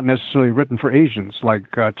were not necessarily written for Asians, like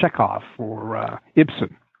Chekhov or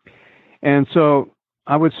Ibsen. And so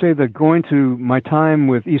I would say that going to my time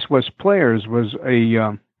with East West Players was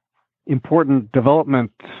a important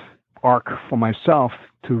development arc for myself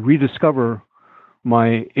to rediscover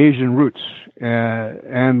my Asian roots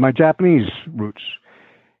and my Japanese roots.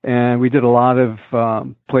 And we did a lot of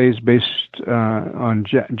plays based on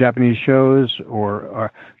Japanese shows,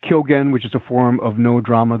 or kyogen, which is a form of no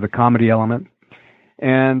drama, the comedy element,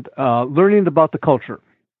 and learning about the culture.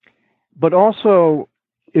 But also,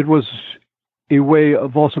 it was a way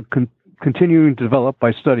of also continuing to develop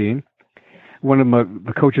by studying. One of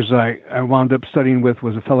the coaches I wound up studying with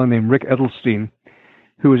was a fellow named Rick Edelstein,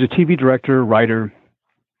 who was a TV director, writer,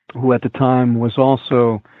 who at the time was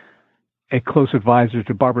also a close advisor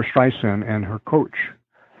to Barbra Streisand and her coach,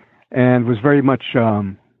 and was very much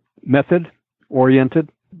method-oriented,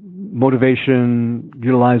 motivation,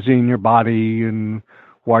 utilizing your body and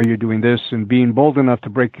why you're doing this, and being bold enough to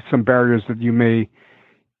break some barriers that you may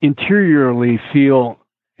interiorly feel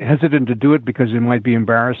hesitant to do it because it might be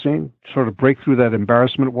embarrassing, sort of break through that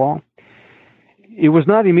embarrassment wall. It was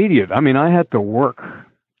not immediate. I mean, I had to work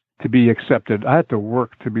to be accepted. I had to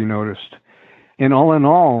work to be noticed. And all in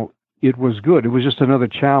all, it was good. It was just another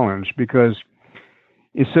challenge, because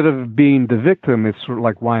instead of being the victim, it's sort of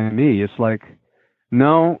like, why me? It's like,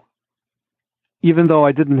 no, even though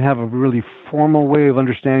I didn't have a really formal way of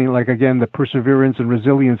understanding, like, again, the perseverance and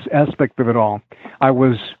resilience aspect of it all, I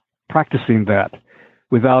was practicing that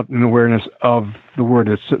without an awareness of the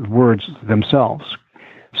words themselves.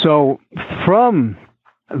 So from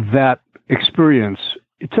that experience,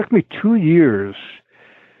 it took me 2 years.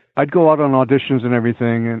 I'd go out on auditions and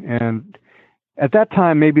everything, and at that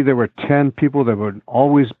time, maybe there were 10 people that would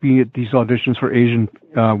always be at these auditions for Asian,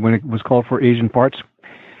 when it was called for Asian parts.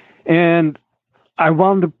 And I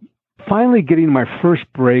wound up finally getting my first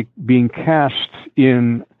break being cast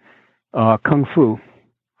in Kung Fu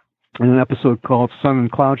in an episode called Sun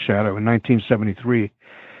and Cloud Shadow in 1973.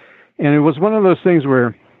 And it was one of those things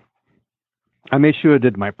where I made sure I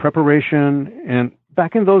did my preparation. And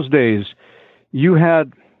back in those days, you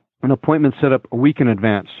had an appointment set up a week in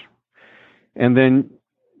advance. And then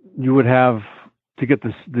you would have to get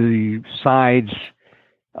the sides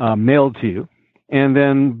mailed to you. And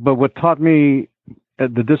then, but what taught me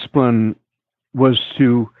the discipline was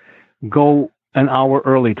to go an hour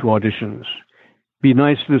early to auditions. Be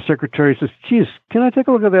nice to the secretary. Says, geez, can I take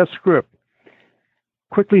a look at that script?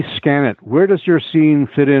 Quickly scan it. Where does your scene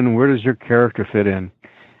fit in? Where does your character fit in?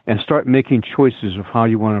 And start making choices of how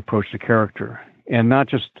you want to approach the character. And not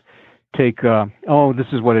just take, oh, this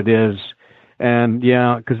is what it is. And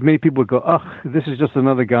yeah, because many people would go, oh, this is just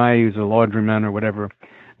another guy who's a laundryman or whatever.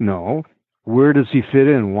 No. Where does he fit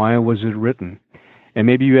in? Why was it written? And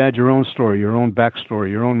maybe you add your own story, your own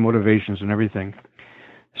backstory, your own motivations and everything.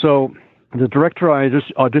 So the director I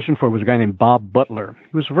just auditioned for was a guy named Bob Butler.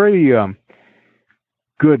 He was a very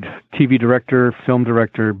good TV director, film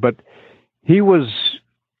director, but he was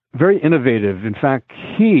very innovative. In fact,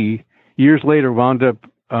 he, years later, wound up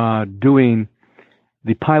doing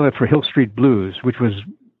the pilot for Hill Street Blues, which was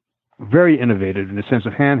very innovative in the sense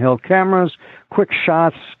of handheld cameras, quick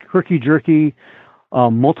shots, herky-jerky,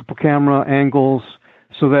 multiple camera angles,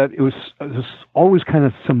 so that it was always kind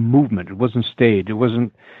of some movement. It wasn't staged. It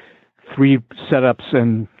wasn't 3 setups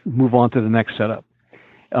and move on to the next setup.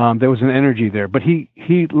 There was an energy there. But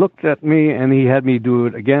he looked at me, and he had me do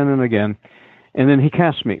it again and again, and then he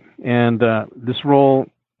cast me. And this role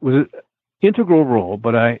was an integral role,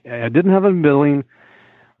 but I didn't have a billing,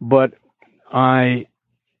 but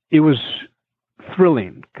it was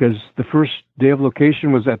thrilling because the first day of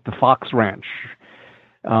location was at the Fox Ranch.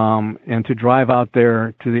 And to drive out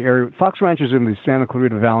there to the area, Fox Ranch is in the Santa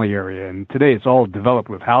Clarita Valley area, and today it's all developed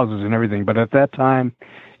with houses and everything, but at that time,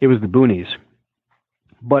 it was the boonies.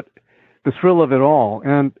 But the thrill of it all,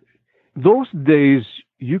 and those days,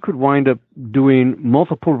 you could wind up doing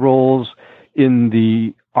multiple roles in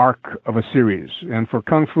the arc of a series. And for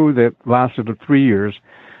Kung Fu, that lasted 3 years,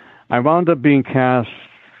 I wound up being cast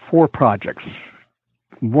 4 projects.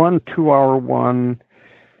 1 2-hour one,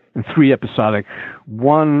 and 3 episodic.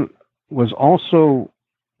 One was also,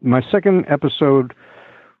 my second episode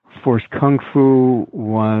for Kung Fu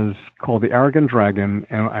was called The Arrogant Dragon,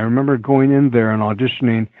 and I remember going in there and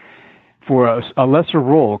auditioning for a lesser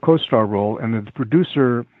role, a co-star role, and the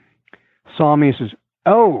producer saw me and says,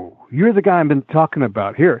 oh, you're the guy I've been talking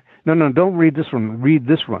about. Here, no, don't read this one, read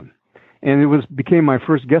this one. And it became my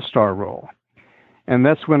first guest star role. And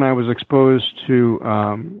that's when I was exposed to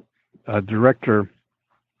a director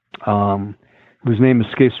whose name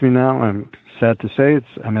escapes me now. I'm sad to say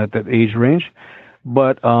I'm at that age range.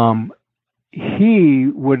 But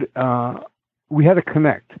he would, we had to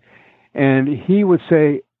connect. And he would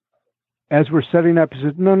say, as we're setting up, he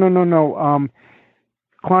said, no.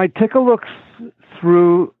 Clyde, take a look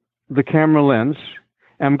through the camera lens.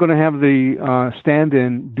 I'm going to have the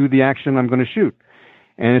stand-in do the action I'm going to shoot.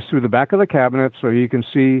 And it's through the back of the cabinet, so you can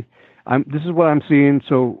see, this is what I'm seeing,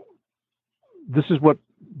 so this is what,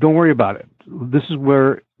 don't worry about it. This is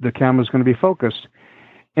where the camera's going to be focused.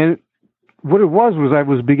 And what it was I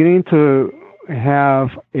was beginning to have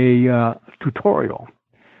a tutorial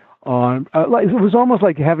on, it was almost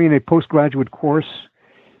like having a postgraduate course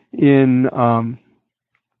in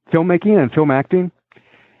filmmaking and film acting,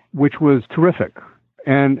 which was terrific.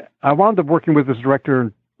 And I wound up working with this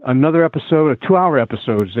director another episode, 2-hour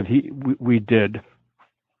episodes that we did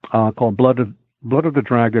called Blood of the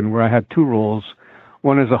Dragon, where I had 2 roles.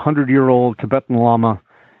 One as a 100-year-old Tibetan Lama,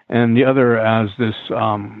 and the other as this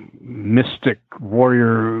mystic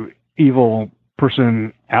warrior, evil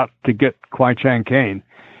person out to get Kwai Chang Caine,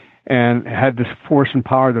 and had this force and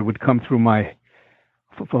power that would come through my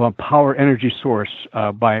power energy source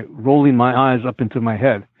by rolling my eyes up into my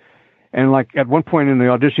head. And like at one point in the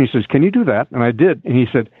audition, he says, "Can you do that?" And I did. And he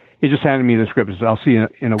said, he just handed me the script. He said, "I'll see you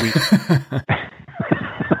in a week."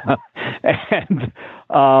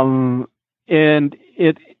 And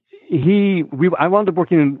I wound up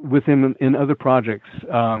working with him in other projects.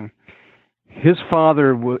 His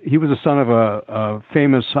father, he was the son of a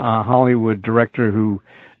famous Hollywood director who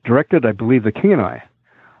directed, I believe, The King and I,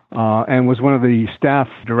 and was one of the staff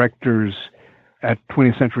directors at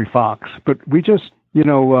 20th Century Fox. But we just,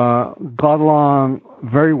 got along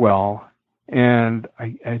very well. And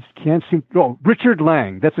I can't seem... Oh, Richard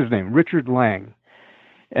Lang, that's his name, Richard Lang.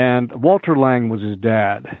 And Walter Lang was his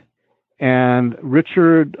dad. And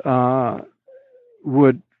Richard there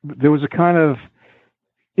was a kind of...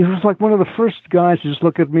 It was like one of the first guys to just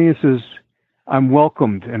look at me and says, I'm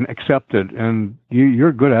welcomed and accepted, and you're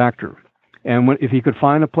a good actor. And if he could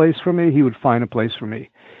find a place for me, he would find a place for me.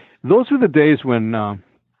 Those were the days when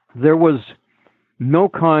there was no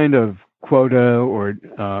kind of quota or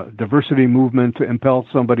diversity movement to impel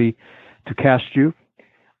somebody to cast you.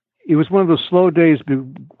 It was one of those slow days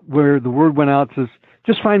where the word went out, says,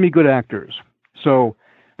 just find me good actors. So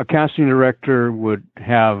a casting director would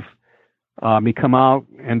have me come out,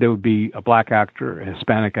 and there would be a black actor, a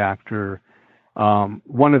Hispanic actor,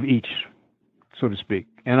 one of each, so to speak.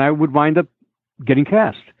 And I would wind up getting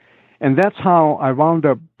cast. And that's how I wound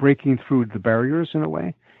up breaking through the barriers in a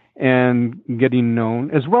way and getting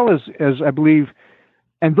known, as well as I believe,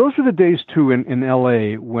 and those were the days too in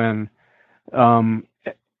LA when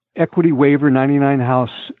equity waiver 99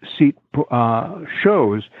 house seat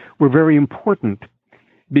shows were very important,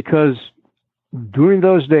 because during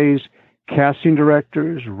those days, casting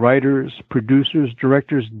directors, writers, producers,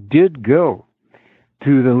 directors did go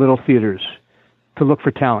to the little theaters to look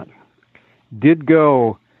for talent, did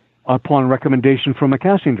go upon recommendation from a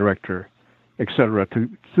casting director, etc.,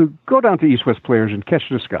 to go down to East West Players and catch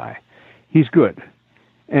this guy. He's good.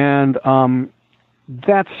 And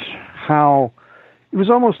that's how, it was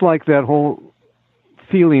almost like that whole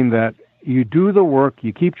feeling that you do the work,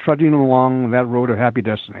 you keep trudging along that road of happy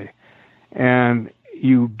destiny, and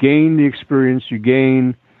you gain the experience,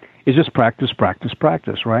 it's just practice, practice,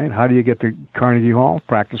 practice, right? How do you get to Carnegie Hall?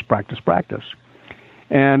 Practice, practice, practice.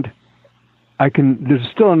 And there's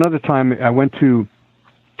still another time I went to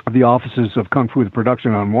the offices of Kung Fu the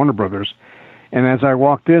Production on Warner Brothers, and as I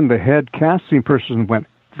walked in, the head casting person went,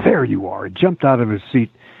 there you are. He jumped out of his seat.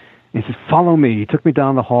 He said, follow me. He took me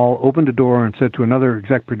down the hall, opened the door, and said to another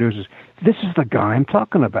exec producer, this is the guy I'm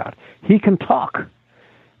talking about. He can talk.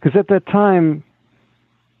 Because at that time,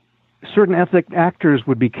 certain ethnic actors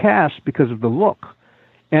would be cast because of the look.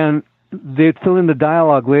 And they'd fill in the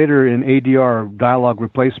dialogue later in ADR, dialogue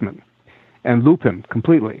replacement, and loop him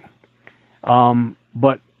completely.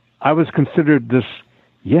 But I was considered this,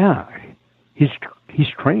 he's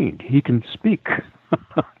trained. He can speak.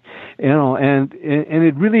 And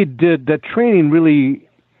it really did, that training really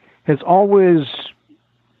has always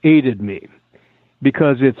aided me,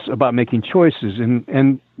 because it's about making choices.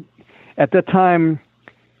 And at that time,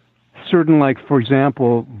 certain, like, for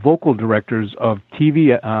example, vocal directors of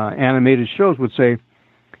TV animated shows would say,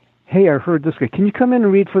 hey, I heard this guy. Can you come in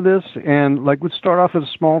and read for this? And, like, would start off as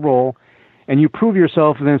a small role, and you prove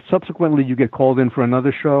yourself, and then subsequently you get called in for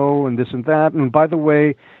another show and this and that. And by the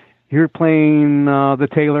way, you're playing the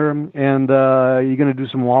tailor, and you're going to do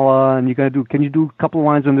some walla, and can you do a couple of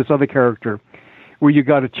lines on this other character, where you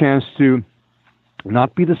got a chance to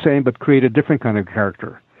not be the same, but create a different kind of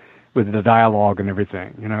character with the dialogue and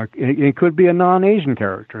everything. It could be a non-Asian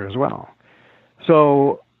character as well.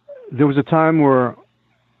 So there was a time where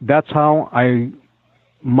that's how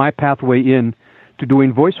my pathway in to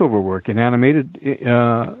doing voiceover work in animated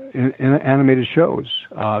shows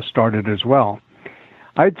started as well.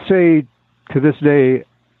 I'd say to this day,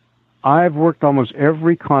 I've worked almost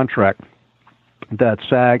every contract that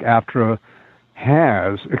SAG-AFTRA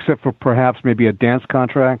has, except for perhaps maybe a dance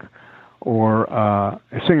contract or a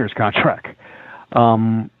singer's contract.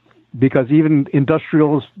 Because even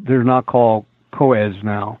industrials, they're not called co-eds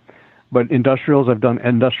now. But industrials, I've done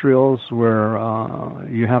industrials where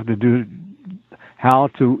you have to do how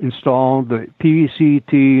to install the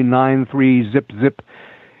PVC-T 9.3 zip,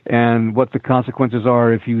 and what the consequences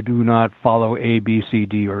are if you do not follow A, B, C,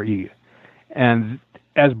 D, or E. And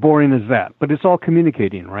as boring as that. But it's all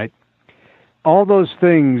communicating, right? All those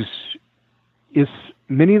things is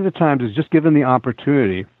many of the times is just given the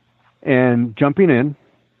opportunity and jumping in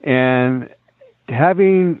and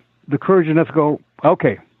having the courage enough to go,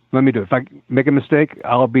 okay, let me do it. If I make a mistake,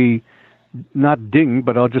 I'll be not dinged,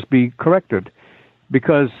 but I'll just be corrected.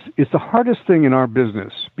 Because it's the hardest thing in our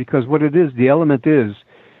business. Because what it is, the element is,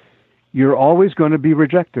 you're always going to be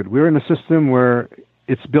rejected. We're in a system where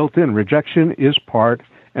it's built in. Rejection is part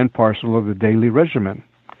and parcel of the daily regimen.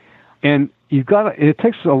 And it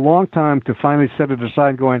takes a long time to finally set it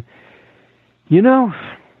aside going,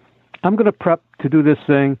 I'm going to prep to do this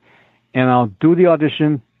thing, and I'll do the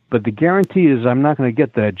audition, but the guarantee is I'm not going to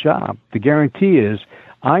get that job. The guarantee is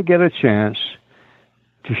I get a chance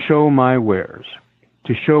to show my wares,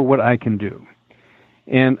 to show what I can do.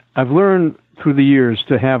 And I've learned through the years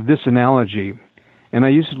to have this analogy, and I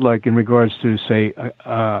use it like in regards to, say,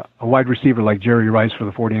 a wide receiver like Jerry Rice for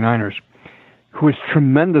the 49ers, who is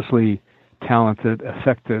tremendously talented,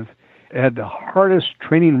 effective, had the hardest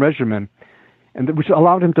training regimen, and which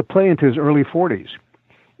allowed him to play into his early 40s.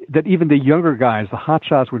 That even the younger guys, the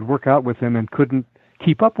hotshots, would work out with him and couldn't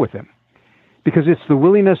keep up with him. Because it's the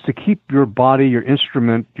willingness to keep your body, your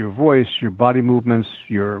instrument, your voice, your body movements,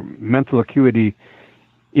 your mental acuity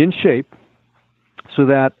in shape so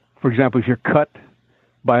that, for example, if you're cut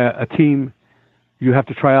by a team, you have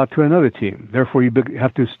to try out to another team. Therefore, you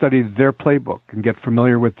have to study their playbook and get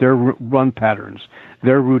familiar with their run patterns,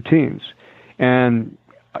 their routines. And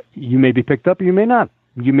you may be picked up, you may not.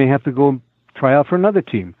 You may have to go try out for another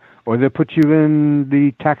team, or they'll put you in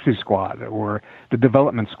the taxi squad or the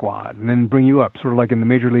development squad and then bring you up, sort of like in the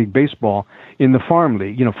Major League Baseball, in the farm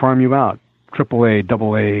league, farm you out, AAA,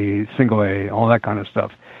 AA, single A, all that kind of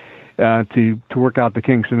stuff, to work out the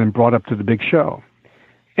kinks and then brought up to the big show.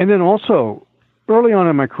 And then also, early on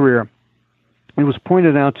in my career, it was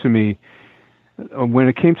pointed out to me when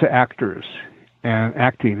it came to actors and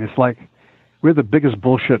acting, it's like we're the biggest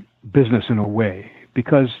bullshit business in a way,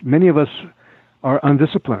 because many of us are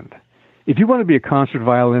undisciplined. If you want to be a concert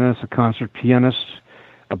violinist, a concert pianist,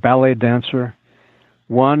 a ballet dancer,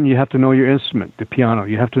 one, you have to know your instrument, the piano.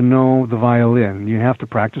 You have to know the violin. You have to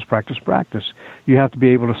practice, practice, practice. You have to be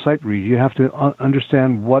able to sight read. You have to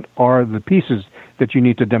understand what are the pieces that you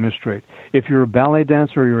need to demonstrate. If you're a ballet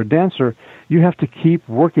dancer or you're a dancer, you have to keep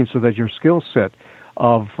working so that your skill set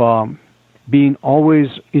of being always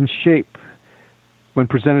in shape when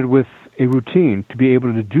presented with a routine to be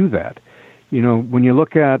able to do that. When you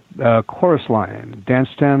look at chorus line, dance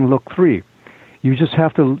 10, look 3, you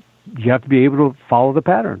have to be able to follow the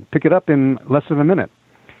pattern, pick it up in less than a minute,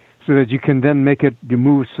 so that you can then make it your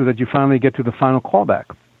move so that you finally get to the final callback,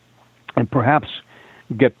 and perhaps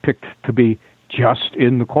get picked to be just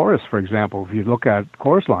in the chorus. For example, if you look at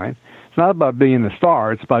chorus line, it's not about being the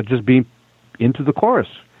star; it's about just being into the chorus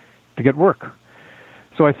to get work.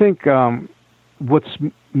 So I think what's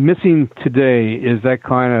missing today is that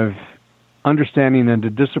kind of understanding and the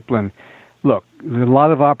discipline. Look, there's a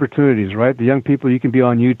lot of opportunities, right? The young people, you can be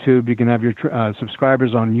on YouTube, you can have your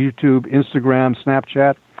subscribers on YouTube, Instagram,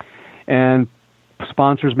 Snapchat, and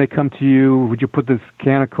sponsors may come to you. Would you put this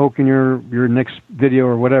can of Coke in your next video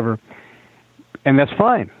or whatever? And that's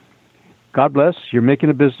fine. God bless. You're making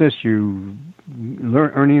a business. You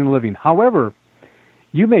earning a living. However,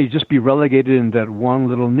 you may just be relegated in that one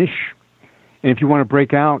little niche. And if you want to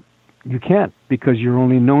break out, you can't, because you're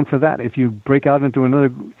only known for that. If you break out into another,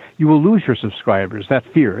 you will lose your subscribers. That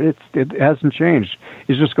fear, it hasn't changed.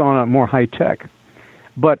 It's just gone on more high tech.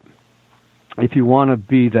 But if you want to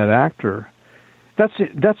be that actor,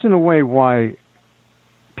 that's in a way why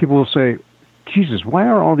people will say, Jesus, why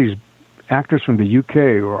are all these actors from the UK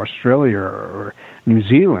or Australia or New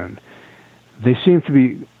Zealand, they seem to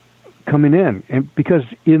be coming in? And because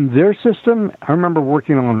in their system, I remember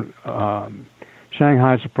working on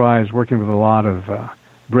Shanghai Surprise, working with a lot of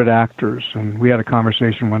Brit actors, and we had a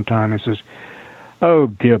conversation one time. He says, "Oh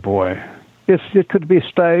dear boy, it could be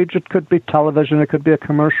stage, it could be television, it could be a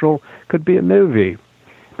commercial, it could be a movie,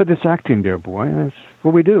 but it's acting, dear boy. That's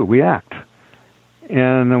what we do. We act."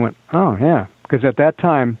 And I went, "Oh yeah," because at that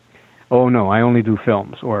time, oh no, I only do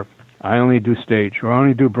films, or I only do stage, or I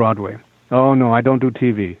only do Broadway. Oh no, I don't do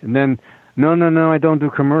TV. And then, no, I don't do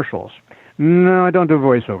commercials. No, I don't do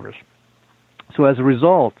voiceovers. So as a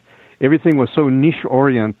result, everything was so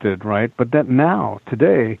niche-oriented, right? But that now,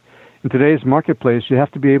 today, in today's marketplace, you have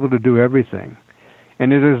to be able to do everything.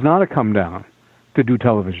 And it is not a come down to do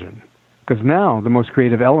television. Because now the most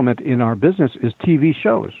creative element in our business is TV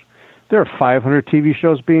shows. There are 500 TV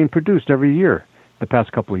shows being produced every year the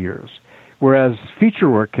past couple of years. Whereas feature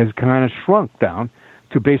work has kind of shrunk down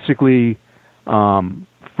to basically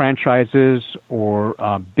franchises or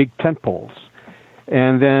big tentpoles.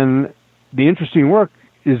 And then the interesting work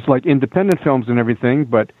is like independent films and everything,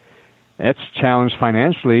 but that's challenged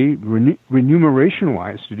financially,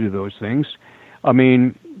 remuneration-wise, to do those things. I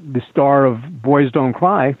mean, the star of Boys Don't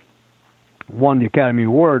Cry won the Academy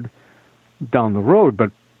Award down the road,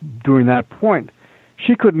 but during that point,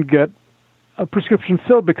 she couldn't get a prescription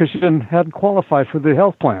filled because she hadn't qualified for the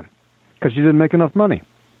health plan because she didn't make enough money.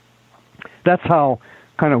 That's how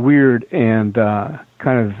kind of weird and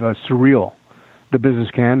kind of surreal the business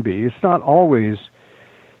can be. It's not always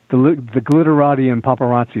the glitterati and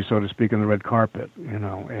paparazzi, so to speak, on the red carpet,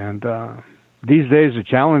 And these days, the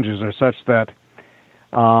challenges are such that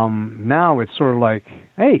now it's sort of like,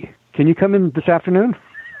 hey, can you come in this afternoon?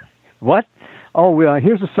 What? Oh,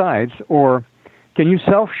 here's the sides. Or can you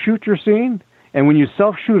self-shoot your scene? And when you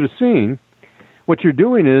self-shoot a scene, what you're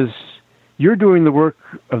doing is you're doing the work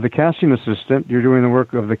of the casting assistant, you're doing the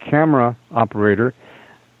work of the camera operator,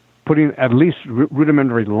 putting at least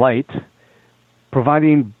rudimentary light,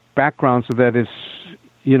 providing background so that it's,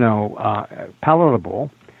 palatable.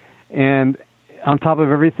 And on top of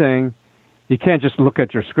everything, you can't just look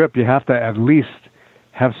at your script. You have to at least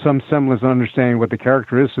have some semblance of understanding what the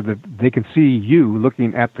character is so that they can see you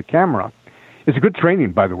looking at the camera. It's a good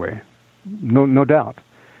training, by the way, no doubt,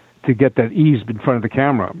 to get that ease in front of the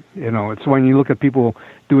camera. It's when you look at people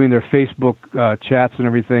doing their Facebook chats and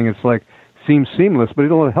everything, it's like, seems seamless, but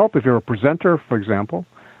it'll help if you're a presenter, for example.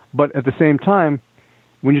 But at the same time,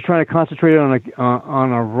 when you're trying to concentrate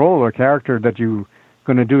on a role or character that you're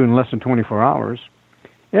going to do in less than 24 hours,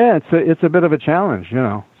 it's a bit of a challenge,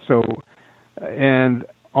 So, and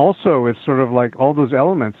also it's sort of like all those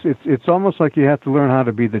elements. It's almost like you have to learn how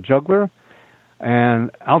to be the juggler, and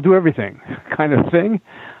I'll do everything kind of thing.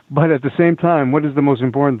 But at the same time, what is the most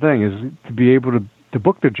important thing is to be able to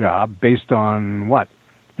book the job based on what?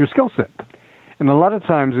 Your skill set. And a lot of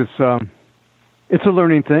times it's a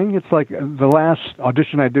learning thing. It's like the last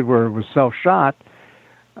audition I did where it was self-shot.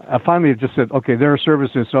 I finally just said, okay, there are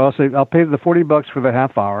services, so I'll pay the $40 for the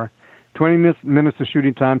half hour, 20 minutes of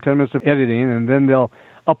shooting time, 10 minutes of editing, and then they'll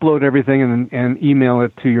upload everything and email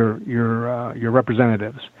it to your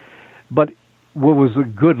representatives. But what was a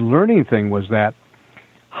good learning thing was that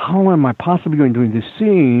how am I possibly going to do this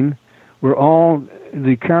scene where all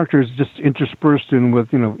the characters just interspersed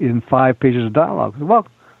in 5 pages of dialogue? Well,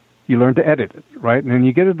 you learn to edit it, right? And then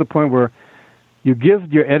you get to the point where you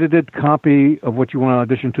give your edited copy of what you want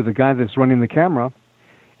to audition to the guy that's running the camera,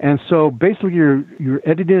 and so basically you're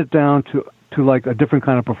editing it down to like a different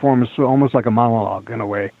kind of performance, so almost like a monologue in a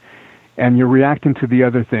way, and you're reacting to the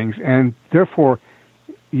other things, and therefore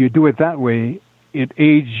you do it that way. It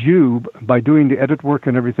aids you by doing the edit work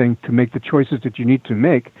and everything to make the choices that you need to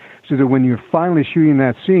make, so that when you're finally shooting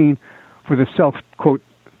that scene for the self-quote,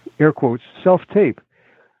 air quotes, self-tape,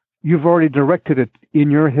 you've already directed it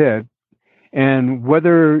in your head, and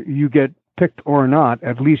whether you get picked or not,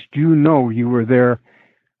 at least you were there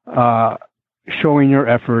showing your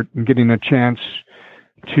effort and getting a chance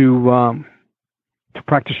to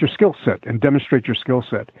practice your skill set and demonstrate your skill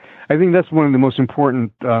set. I think that's one of the most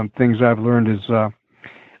important things I've learned is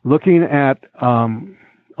looking at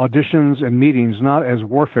auditions and meetings not as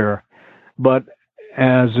warfare, but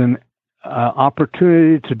as an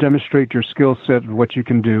opportunity to demonstrate your skill set and what you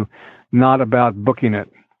can do, not about booking it.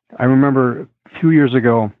 I remember a few years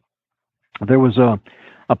ago, there was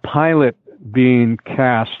a pilot being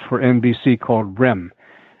cast for NBC called REM.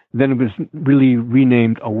 Then it was really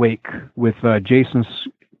renamed Awake with Jason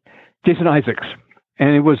Isaacs. And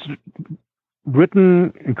it was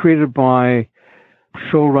written and created by a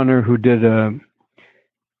showrunner who did a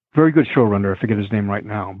very good showrunner. I forget his name right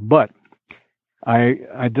now. But I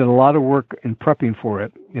did a lot of work in prepping for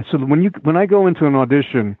it. And so when I go into an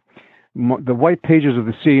audition, the white pages of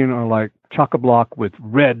the scene are like chock-a-block with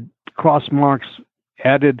red cross marks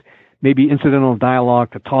added, maybe incidental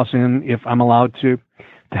dialogue to toss in if I'm allowed to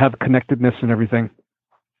have connectedness and everything.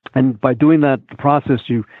 And by doing that process,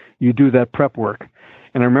 you do that prep work.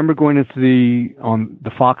 And I remember going into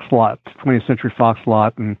the Fox lot, 20th Century Fox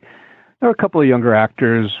lot, and there were a couple of younger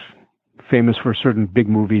actors famous for certain big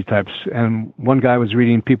movie types. And one guy was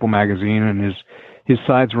reading People magazine, and his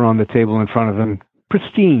sides were on the table in front of him,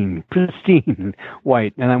 pristine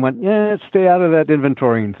white. And I went, stay out of that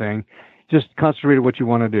inventorying thing. Just concentrate on what you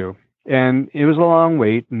want to do. And it was a long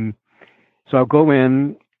wait, and so I'll go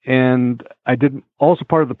in, and I did also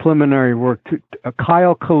part of the preliminary work to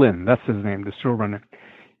Kyle Kalin, that's his name, the showrunner.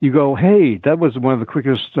 You go, hey, that was one of the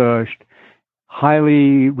quickest,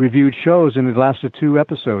 highly reviewed shows, and it lasted 2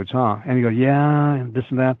 episodes, huh? And you go, yeah, and this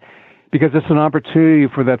and that, because it's an opportunity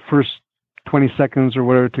for that first 20 seconds or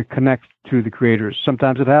whatever to connect to the creators.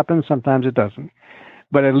 Sometimes it happens, sometimes it doesn't.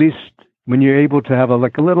 But at least when you're able to have a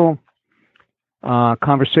little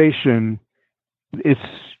conversation, it's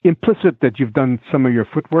implicit that you've done some of your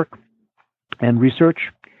footwork and research.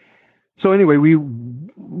 So anyway, we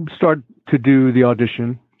start to do the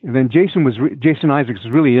audition, and then Jason Isaacs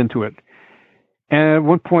was really into it. And at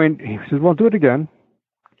one point, he says, well, do it again.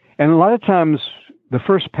 And a lot of times, the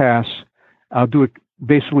first pass, I'll do it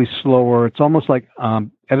basically slower. It's almost like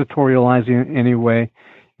editorializing anyway,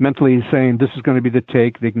 mentally saying this is going to be the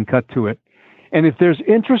take. They can cut to it. And if there's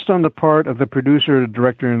interest on the part of the producer or the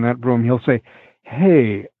director in that room, he'll say,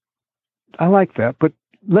 hey, I like that, but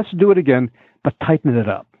let's do it again, but tighten it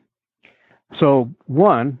up. So,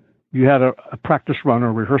 one, you had a practice run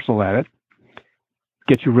or rehearsal at it,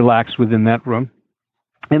 get you relaxed within that room.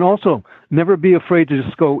 And also, never be afraid to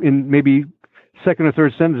just go in maybe second or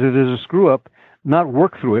third sentence, if there's a screw up, not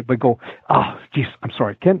work through it, but go, geez, I'm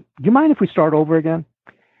sorry. Do you mind if we start over again?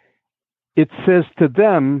 It says to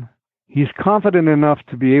them, he's confident enough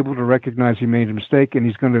to be able to recognize he made a mistake, and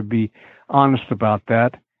he's going to be honest about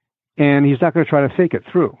that, and he's not going to try to fake it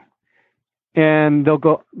through. And they'll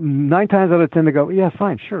go, 9 times out of 10, they go, yeah,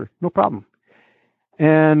 fine, sure, no problem.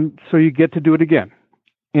 And so you get to do it again.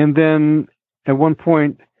 And then at one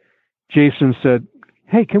point, Jason said,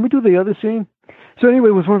 hey, can we do the other scene? So anyway,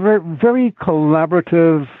 it was one very, very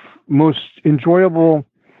collaborative, most enjoyable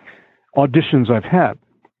auditions I've had.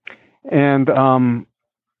 And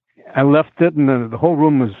I left it, and then the whole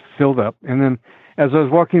room was filled up. And then as I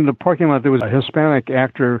was walking in the parking lot, there was a Hispanic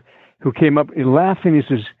actor who came up and laughing. He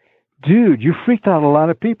says, dude, you freaked out a lot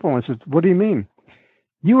of people. I said, what do you mean?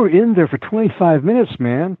 You were in there for 25 minutes,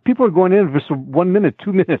 man. People are going in for 1 minute,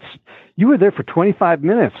 2 minutes. You were there for 25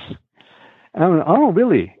 minutes. And I went, oh,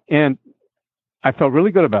 really? And I felt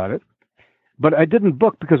really good about it. But I didn't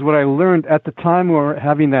book because what I learned at the time we were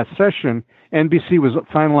having that session, NBC was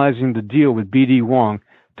finalizing the deal with B.D. Wong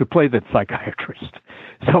to play that psychiatrist.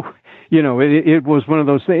 So, it was one of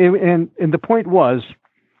those things. And the point was,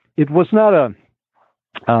 it was not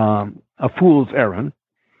a fool's errand.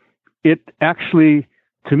 It actually,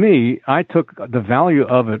 to me, I took the value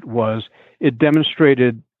of it was it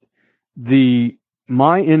demonstrated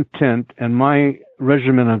my intent and my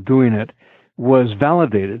regimen of doing it was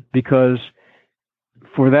validated because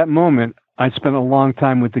for that moment, I spent a long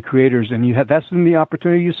time with the creators, and that's in the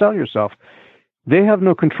opportunity you sell yourself. They have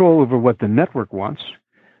no control over what the network wants,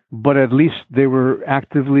 but at least they were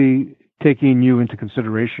actively taking you into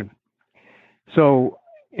consideration. So,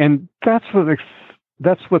 and that's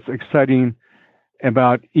what's exciting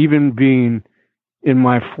about even being in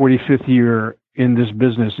my 45th year in this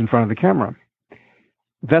business in front of the camera.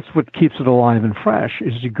 That's what keeps it alive and fresh,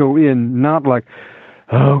 is to go in not like,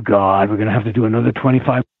 oh God, we're going to have to do another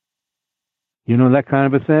 25. That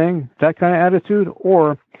kind of a thing, that kind of attitude,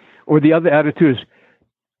 or the other attitude is,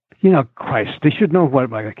 Christ, they should know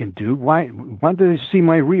what I can do. Why don't they see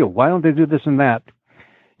my reel? Why don't they do this and that?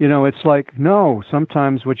 It's like, no,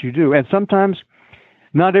 sometimes what you do, and sometimes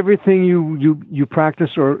not everything you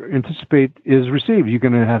practice or anticipate is received. You're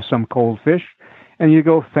going to have some cold fish, and you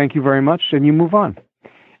go, thank you very much, and you move on.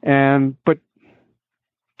 But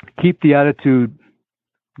keep the attitude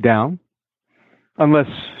down, unless,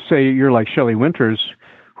 say, you're like Shelley Winters,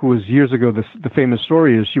 who was years ago, the famous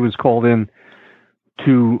story is she was called in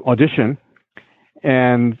to audition,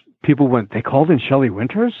 and people went, they called in Shelley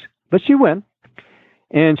Winters? But she went.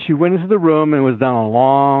 And she went into the room and was down a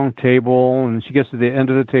long table, and she gets to the end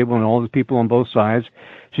of the table and all the people on both sides.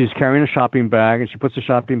 She's carrying a shopping bag, and she puts the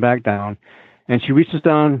shopping bag down, and she reaches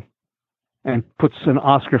down and puts an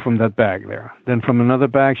Oscar from that bag there. Then from another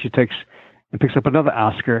bag, she takes and picks up another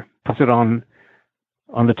Oscar, puts it on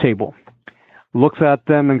the table, looks at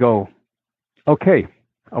them and go, okay,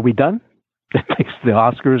 are we done? Takes the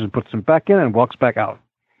Oscars and puts them back in and walks back out.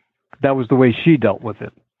 That was the way she dealt with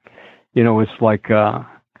it. It's like,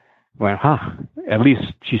 at least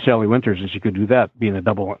she's Shelley Winters and she could do that, being a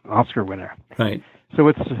double Oscar winner. Right. So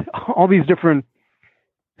it's all these different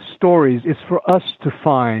stories. It's for us to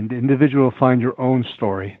find your own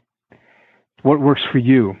story, what works for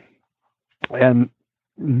you, and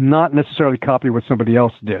not necessarily copy what somebody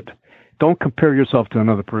else did. Don't compare yourself to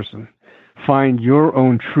another person. Find your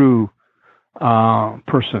own true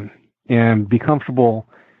person and be comfortable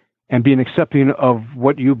and being accepting of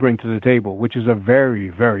what you bring to the table, which is a very,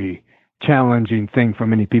 very challenging thing for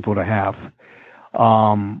many people to have.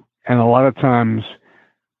 And a lot of times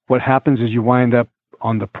what happens is you wind up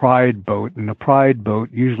on the pride boat, and the pride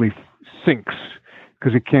boat usually sinks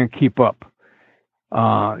because it can't keep up.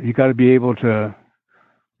 You got to be able to,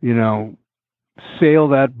 sail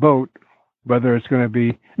that boat, whether it's going to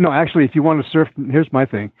be... No, actually, if you want to surf, here's my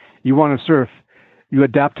thing. You want to surf, you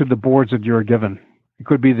adapt to the boards that you're given. It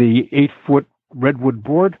could be the 8-foot redwood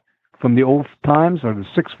board from the old times, or the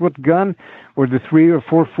 6-foot gun, or the 3 or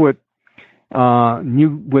 4 foot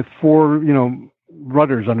new with 4,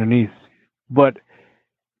 rudders underneath. But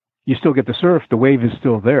you still get to surf. The wave is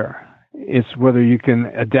still there. It's whether you can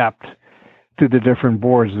adapt to the different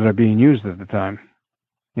boards that are being used at the time.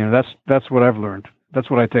 That's what I've learned. That's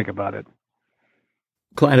what I take about it.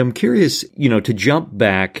 Clyde, I'm curious, to jump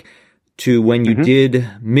back to when you did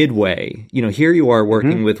Midway. Here you are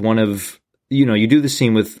working with one of, you do the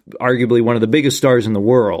scene with arguably one of the biggest stars in the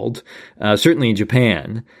world, certainly in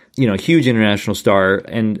Japan, huge international star.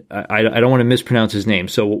 And I don't want to mispronounce his name.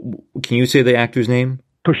 So can you say the actor's name?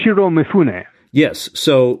 Toshiro Mifune. Yes.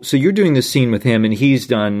 So you're doing this scene with him, and he's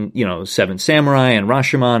done, Seven Samurai and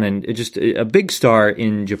Rashomon, and just a big star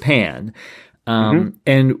in Japan.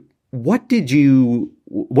 And what did you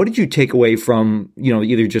take away from,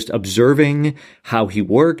 either just observing how he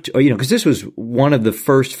worked, or, because this was one of the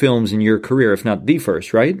first films in your career, if not the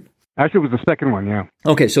first, right? Actually, it was the second one, yeah.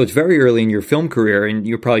 Okay, so it's very early in your film career, and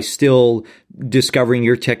you're probably still discovering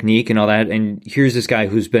your technique and all that, and here's this guy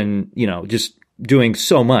who's been, just doing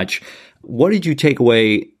so much. What did you take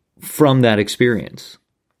away from that experience?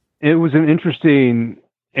 It was an interesting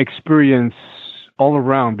experience all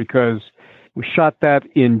around because we shot that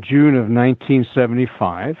in June of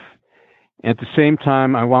 1975. At the same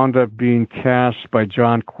time, I wound up being cast by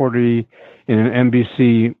John Cordy in an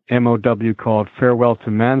NBC MOW called Farewell to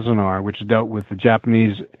Manzanar, which dealt with the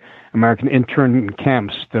Japanese American intern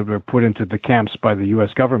camps that were put into the camps by the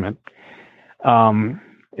U.S. government.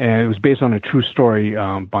 And it was based on a true story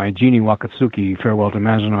by Jeannie Wakatsuki, Farewell to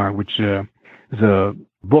Manzanar, which is a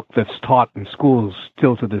book that's taught in schools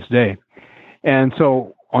still to this day. And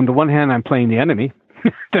so, on the one hand, I'm playing the enemy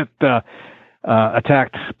that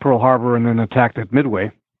attacked Pearl Harbor and then attacked at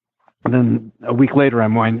Midway. And then a week later,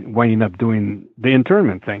 I'm winding up doing the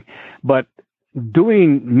internment thing. But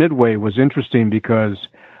doing Midway was interesting because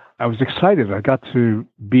I was excited. I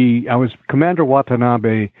was Commander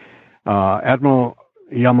Watanabe, Admiral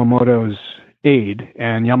Yamamoto's aide,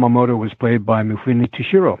 and Yamamoto was played by Mifune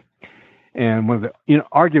Toshiro. And one of the,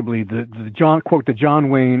 arguably the John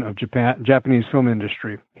Wayne of Japanese film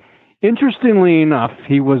industry. Interestingly enough,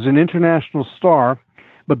 he was an international star,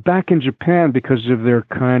 but back in Japan, because of their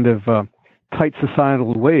kind of tight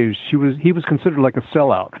societal ways, he was considered like a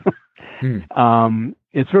sellout.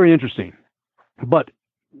 It's very interesting, but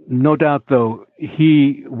no doubt though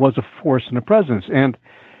he was a force and a presence. And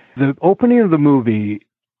the opening of the movie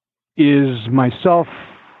is myself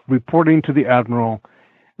reporting to the Admiral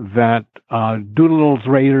that Doolittle's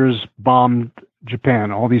raiders bombed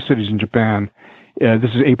Japan, all these cities in Japan.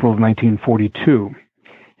 This is April of 1942.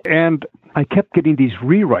 And I kept getting these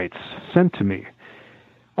rewrites sent to me.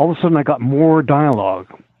 All of a sudden, I got more dialogue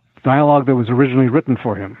that was originally written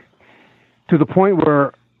for him, to the point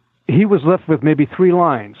where he was left with maybe 3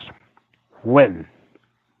 lines. When?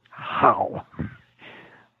 How?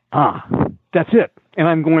 That's it. And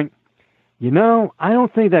I'm going, I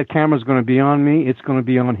don't think that camera's going to be on me. It's going to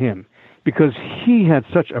be on him. Because he had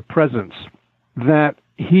such a presence that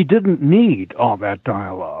he didn't need all that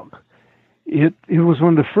dialogue. It was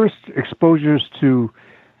one of the first exposures to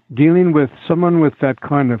dealing with someone with that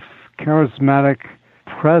kind of charismatic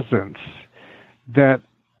presence that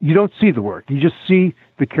you don't see the work. You just see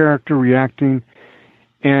the character reacting,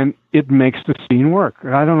 and it makes the scene work.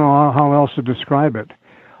 I don't know how else to describe it.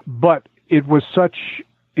 But it was such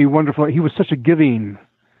he was such a giving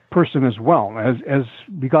person as well. As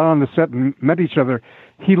we got on the set and met each other,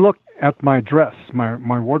 he looked at my dress,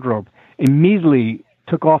 my wardrobe, immediately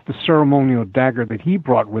took off the ceremonial dagger that he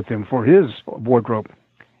brought with him for his wardrobe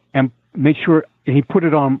and made sure he put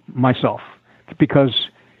it on myself, because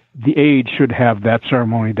the aide should have that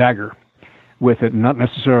ceremonial dagger with it, not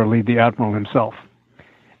necessarily the Admiral himself.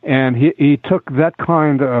 And he took that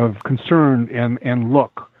kind of concern and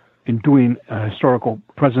look in doing a historical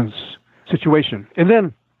presence situation. And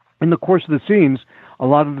then in the course of the scenes, a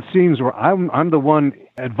lot of the scenes where I'm the one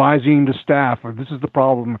advising the staff, or this is the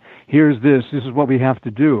problem, here's this is what we have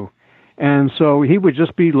to do. And so he would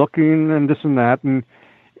just be looking and this and that. And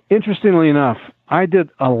interestingly enough, I did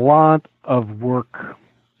a lot of work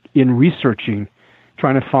in researching,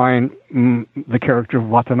 trying to find the character of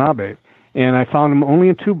Watanabe. And I found him only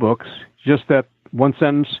in 2 books, just that one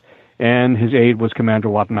sentence, and his aide was Commander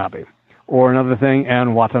Watanabe, or another thing,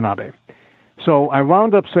 and Watanabe. So I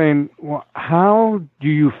wound up saying, well, how do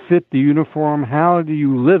you fit the uniform? How do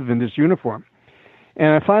you live in this uniform?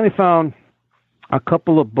 And I finally found a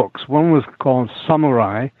couple of books. One was called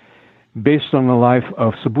Samurai, based on the life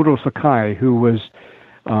of Saburo Sakai, who was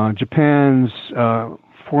Japan's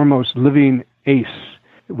foremost living ace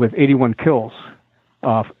with 81 kills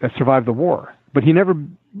that survived the war. But he never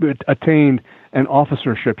attained an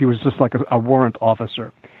officership. He was just like a warrant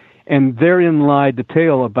officer. And therein lied the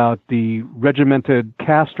tale about the regimented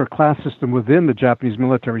caste or class system within the Japanese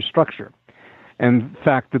military structure. And in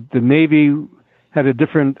fact, that the Navy had a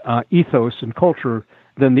different ethos and culture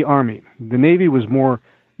than the Army. The Navy was more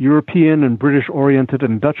European and British-oriented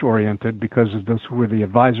and Dutch-oriented, because those were the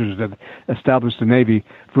advisors that established the Navy,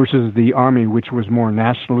 versus the Army, which was more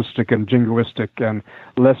nationalistic and jingoistic and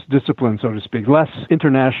less disciplined, so to speak, less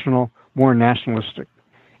international, more nationalistic.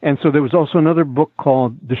 And so there was also another book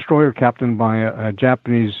called Destroyer Captain by a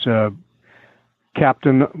Japanese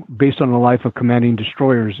captain based on the life of commanding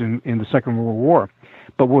destroyers in the Second World War.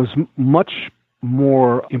 But what was much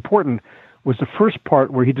more important was the first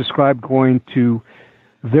part where he described going to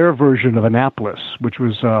their version of Annapolis, which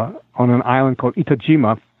was on an island called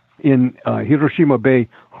Itajima in Hiroshima Bay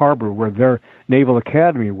Harbor, where their naval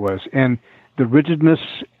academy was. And the rigidness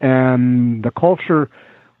and the culture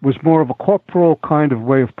was more of a corporal kind of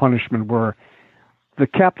way of punishment, where the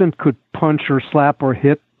captain could punch or slap or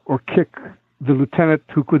hit or kick the lieutenant,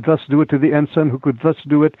 who could thus do it to the ensign, who could thus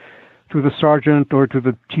do it to the sergeant or to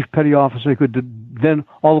the chief petty officer, who could then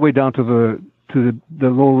all the way down to the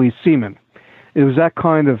lowly seaman. It was that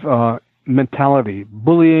kind of mentality,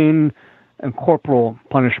 bullying and corporal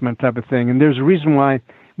punishment type of thing. And there's a reason why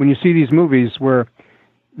when you see these movies where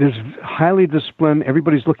there's highly disciplined,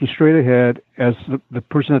 everybody's looking straight ahead as the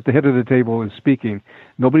person at the head of the table is speaking.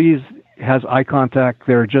 Nobody has eye contact.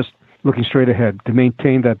 They're just looking straight ahead to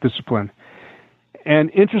maintain that discipline.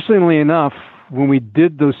 And interestingly enough, when we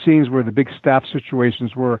did those scenes where the big staff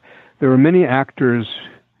situations were, there were many actors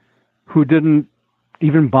who didn't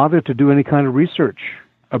even bother to do any kind of research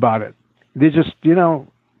about it. They just,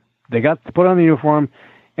 they got to put on the uniform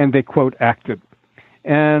and they, quote, acted.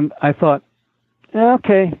 And I thought,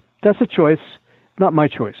 okay, that's a choice, not my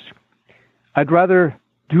choice. I'd rather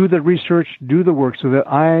do the research, do the work so that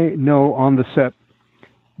I know on the set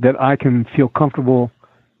that I can feel comfortable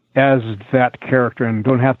as that character and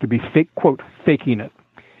don't have to be quote, faking it,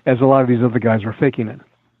 as a lot of these other guys are faking it.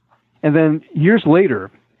 And then years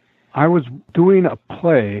later, I was doing a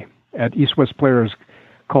play at East West Players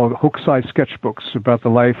called Hokusai Sketchbooks about the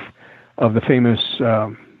life of the famous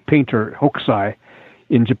painter Hokusai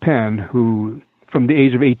in Japan, who from the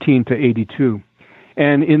age of 18 to 82.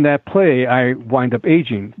 And in that play, I wind up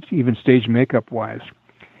aging, even stage makeup-wise.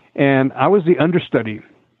 And I was the understudy.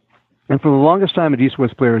 And for the longest time at East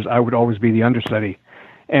West Players, I would always be the understudy.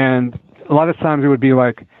 And a lot of times it would be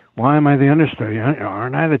like, why am I the understudy?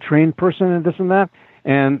 Aren't I the trained person and this and that?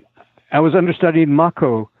 And I was understudying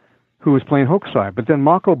Mako, who was playing Hokusai. But then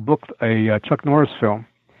Mako booked a Chuck Norris film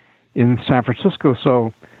in San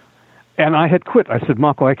Francisco. And I had quit. I said,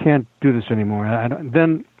 Mako, I can't do this anymore.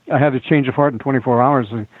 Then I had a change of heart in 24 hours,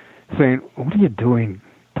 saying, what are you doing?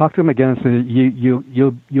 Talk to him again and say,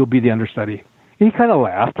 you'll be the understudy. And he kind of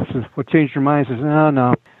laughed. I said, what changed your mind? He says,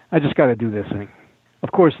 no, I just got to do this thing.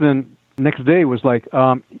 Of course, then next day was like,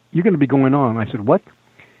 you're going to be going on. I said, what?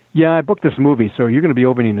 Yeah, I booked this movie, so you're going to be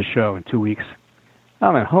opening the show in 2 weeks.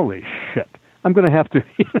 I mean, holy shit. I'm going to have to,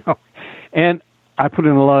 And I put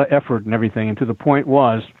in a lot of effort and everything, and to the point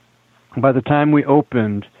was, by the time we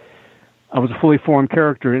opened, I was a fully formed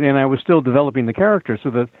character, and I was still developing the character, so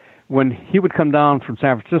that when he would come down from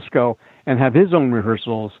San Francisco and have his own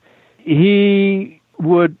rehearsals, he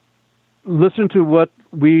would listen to what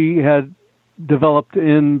we had developed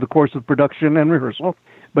in the course of production and rehearsal,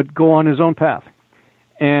 but go on his own path.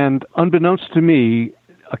 And unbeknownst to me,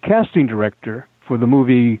 a casting director for the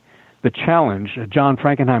movie The Challenge, a John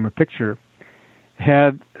Frankenheimer picture,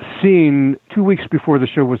 had seen 2 weeks before the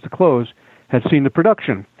show was to close, had seen the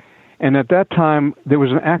production. And at that time, there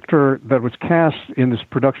was an actor that was cast in this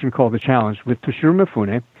production called The Challenge with Toshiro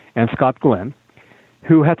Mifune and Scott Glenn,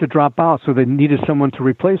 who had to drop out, so they needed someone to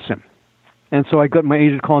replace him. And so I got my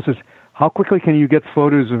agent call and says, how quickly can you get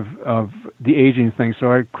photos of the aging thing?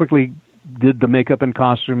 So I quickly did the makeup and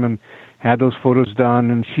costume and had those photos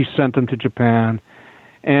done, and she sent them to Japan.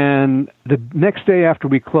 And the next day after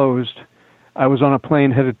we closed, I was on a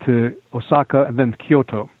plane headed to Osaka and then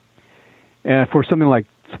Kyoto for something like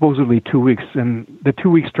supposedly 2 weeks. And the 2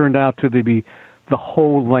 weeks turned out to be the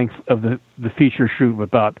whole length of the feature shoot,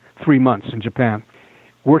 about 3 months in Japan,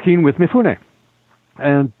 working with Mifune.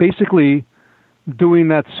 And basically doing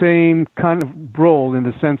that same kind of role in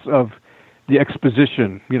the sense of the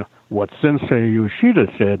exposition, what Sensei Yoshida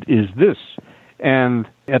said is this. And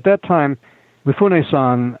at that time,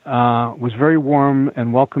 Mifune-san was very warm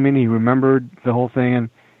and welcoming. He remembered the whole thing, and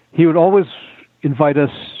he would always invite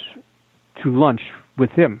us to lunch with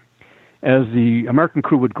him as the American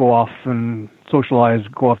crew would go off and socialize,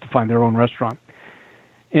 go off to find their own restaurant.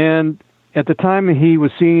 And at the time, he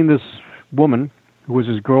was seeing this woman who was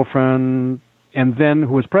his girlfriend and then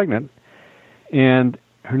who was pregnant, and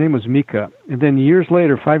her name was Mika. And then years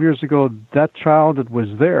later, 5 years ago, that child that was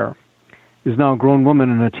there is now a grown woman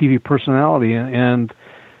and a TV personality. And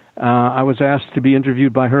I was asked to be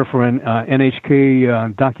interviewed by her for an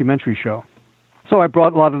NHK documentary show. So I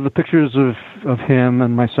brought a lot of the pictures of him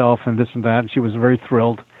and myself and this and that, and she was very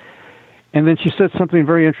thrilled. And then she said something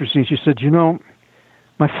very interesting. She said,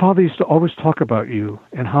 my father used to always talk about you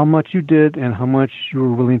and how much you did and how much you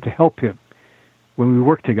were willing to help him when we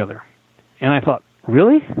worked together. And I thought,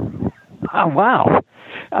 really? Oh, wow.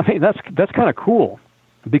 I mean, that's kind of cool,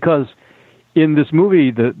 because in this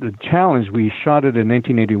movie, the Challenge, we shot it in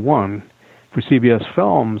 1981 for CBS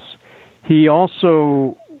Films. He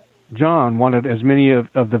also, John, wanted as many of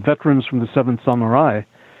the veterans from the Seventh Samurai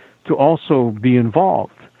to also be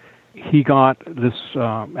involved. He got this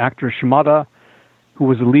actor Shimada, who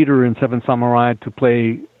was a leader in Seven Samurai, to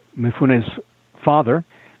play Mifune's father.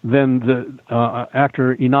 Then the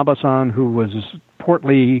actor Inaba-san, who was this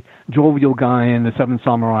portly, jovial guy in the Seven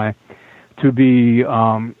Samurai, to be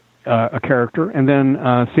a character. And then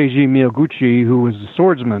Seiji Miyaguchi, who was the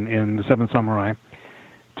swordsman in the Seven Samurai,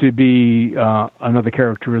 to be another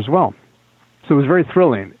character as well. So it was very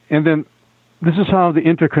thrilling. And then this is how the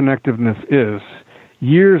interconnectedness is.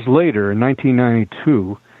 Years later, in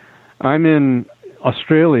 1992, I'm in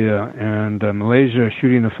Australia and Malaysia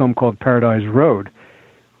shooting a film called Paradise Road,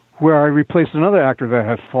 where I replaced another actor that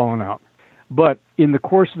had fallen out. But in the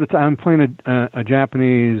course of the time, I'm playing a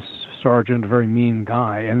Japanese sergeant, a very mean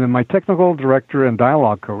guy. And then my technical director and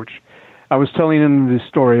dialogue coach, I was telling him the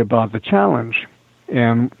story about the Challenge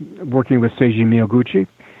and working with Seiji Miyaguchi.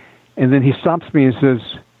 And then he stops me and says,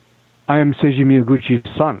 I am Seiji Miyaguchi's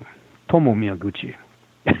son, Tomo Miyaguchi.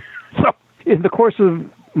 So in the course of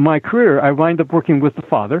my career, I wind up working with the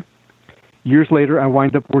father. Years later, I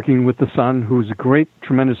wind up working with the son, who's a great,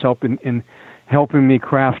 tremendous help in helping me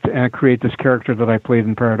craft and create this character that I played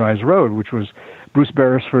in Paradise Road, which was Bruce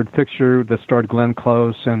Beresford picture that starred Glenn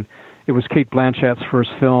Close, and it was Kate Blanchett's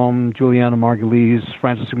first film, Juliana Margulies,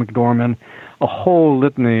 Frances McDormand, a whole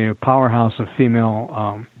litany, a powerhouse of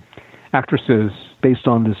female actresses based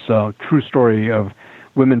on this true story of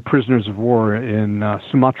women prisoners of war in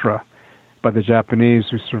Sumatra by the Japanese,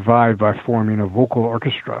 who survived by forming a vocal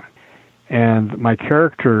orchestra. And my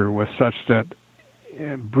character was such that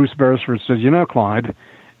Bruce Beresford says, Clyde,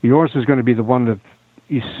 yours is going to be the one that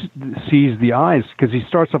sees the eyes, because he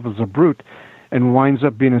starts off as a brute and winds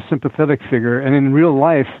up being a sympathetic figure. And in real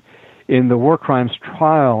life, in the war crimes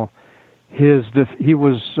trial, he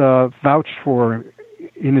was vouched for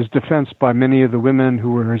in his defense by many of the women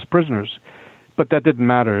who were his prisoners. But that didn't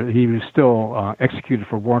matter. He was still executed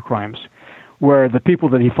for war crimes, where the people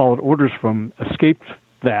that he followed orders from escaped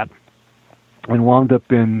that and wound up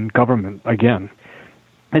in government again.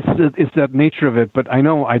 It's that nature of it, but I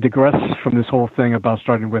know I digress from this whole thing about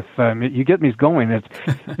starting with, you get me going. It's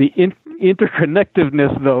the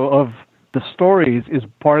interconnectedness, though, of the stories is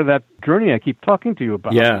part of that journey I keep talking to you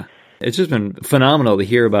about. Yeah, it's just been phenomenal to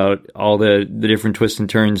hear about all the different twists and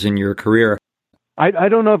turns in your career. I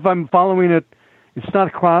don't know if I'm following it. It's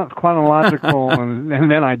not chronological, and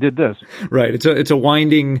then I did this. Right. It's a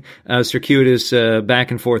winding, circuitous,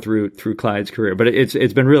 back and forth route through Clyde's career, but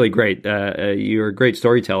it's been really great. You're a great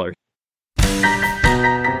storyteller.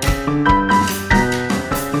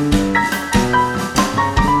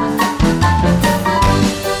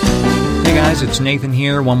 It's Nathan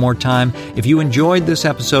here one more time. If you enjoyed this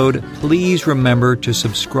episode, please remember to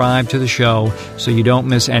subscribe to the show so you don't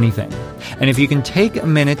miss anything. And if you can take a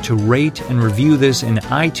minute to rate and review this in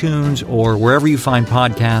iTunes or wherever you find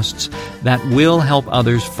podcasts, that will help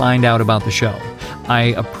others find out about the show.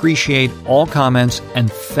 I appreciate all comments, and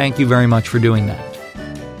thank you very much for doing that.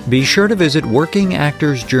 Be sure to visit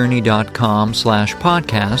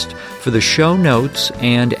workingactorsjourney.com/podcast for the show notes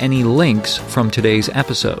and any links from today's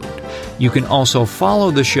episode. You can also follow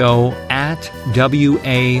the show at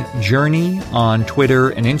WA Journey on Twitter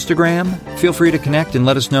and Instagram. Feel free to connect and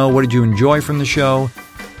let us know what did you enjoy from the show.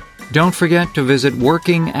 Don't forget to visit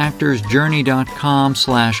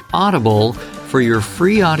workingactorsjourney.com/audible for your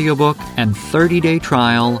free audiobook and 30-day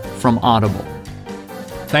trial from Audible.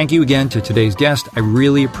 Thank you again to today's guest. I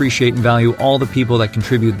really appreciate and value all the people that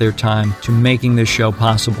contribute their time to making this show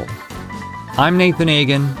possible. I'm Nathan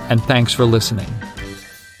Agin, and thanks for listening.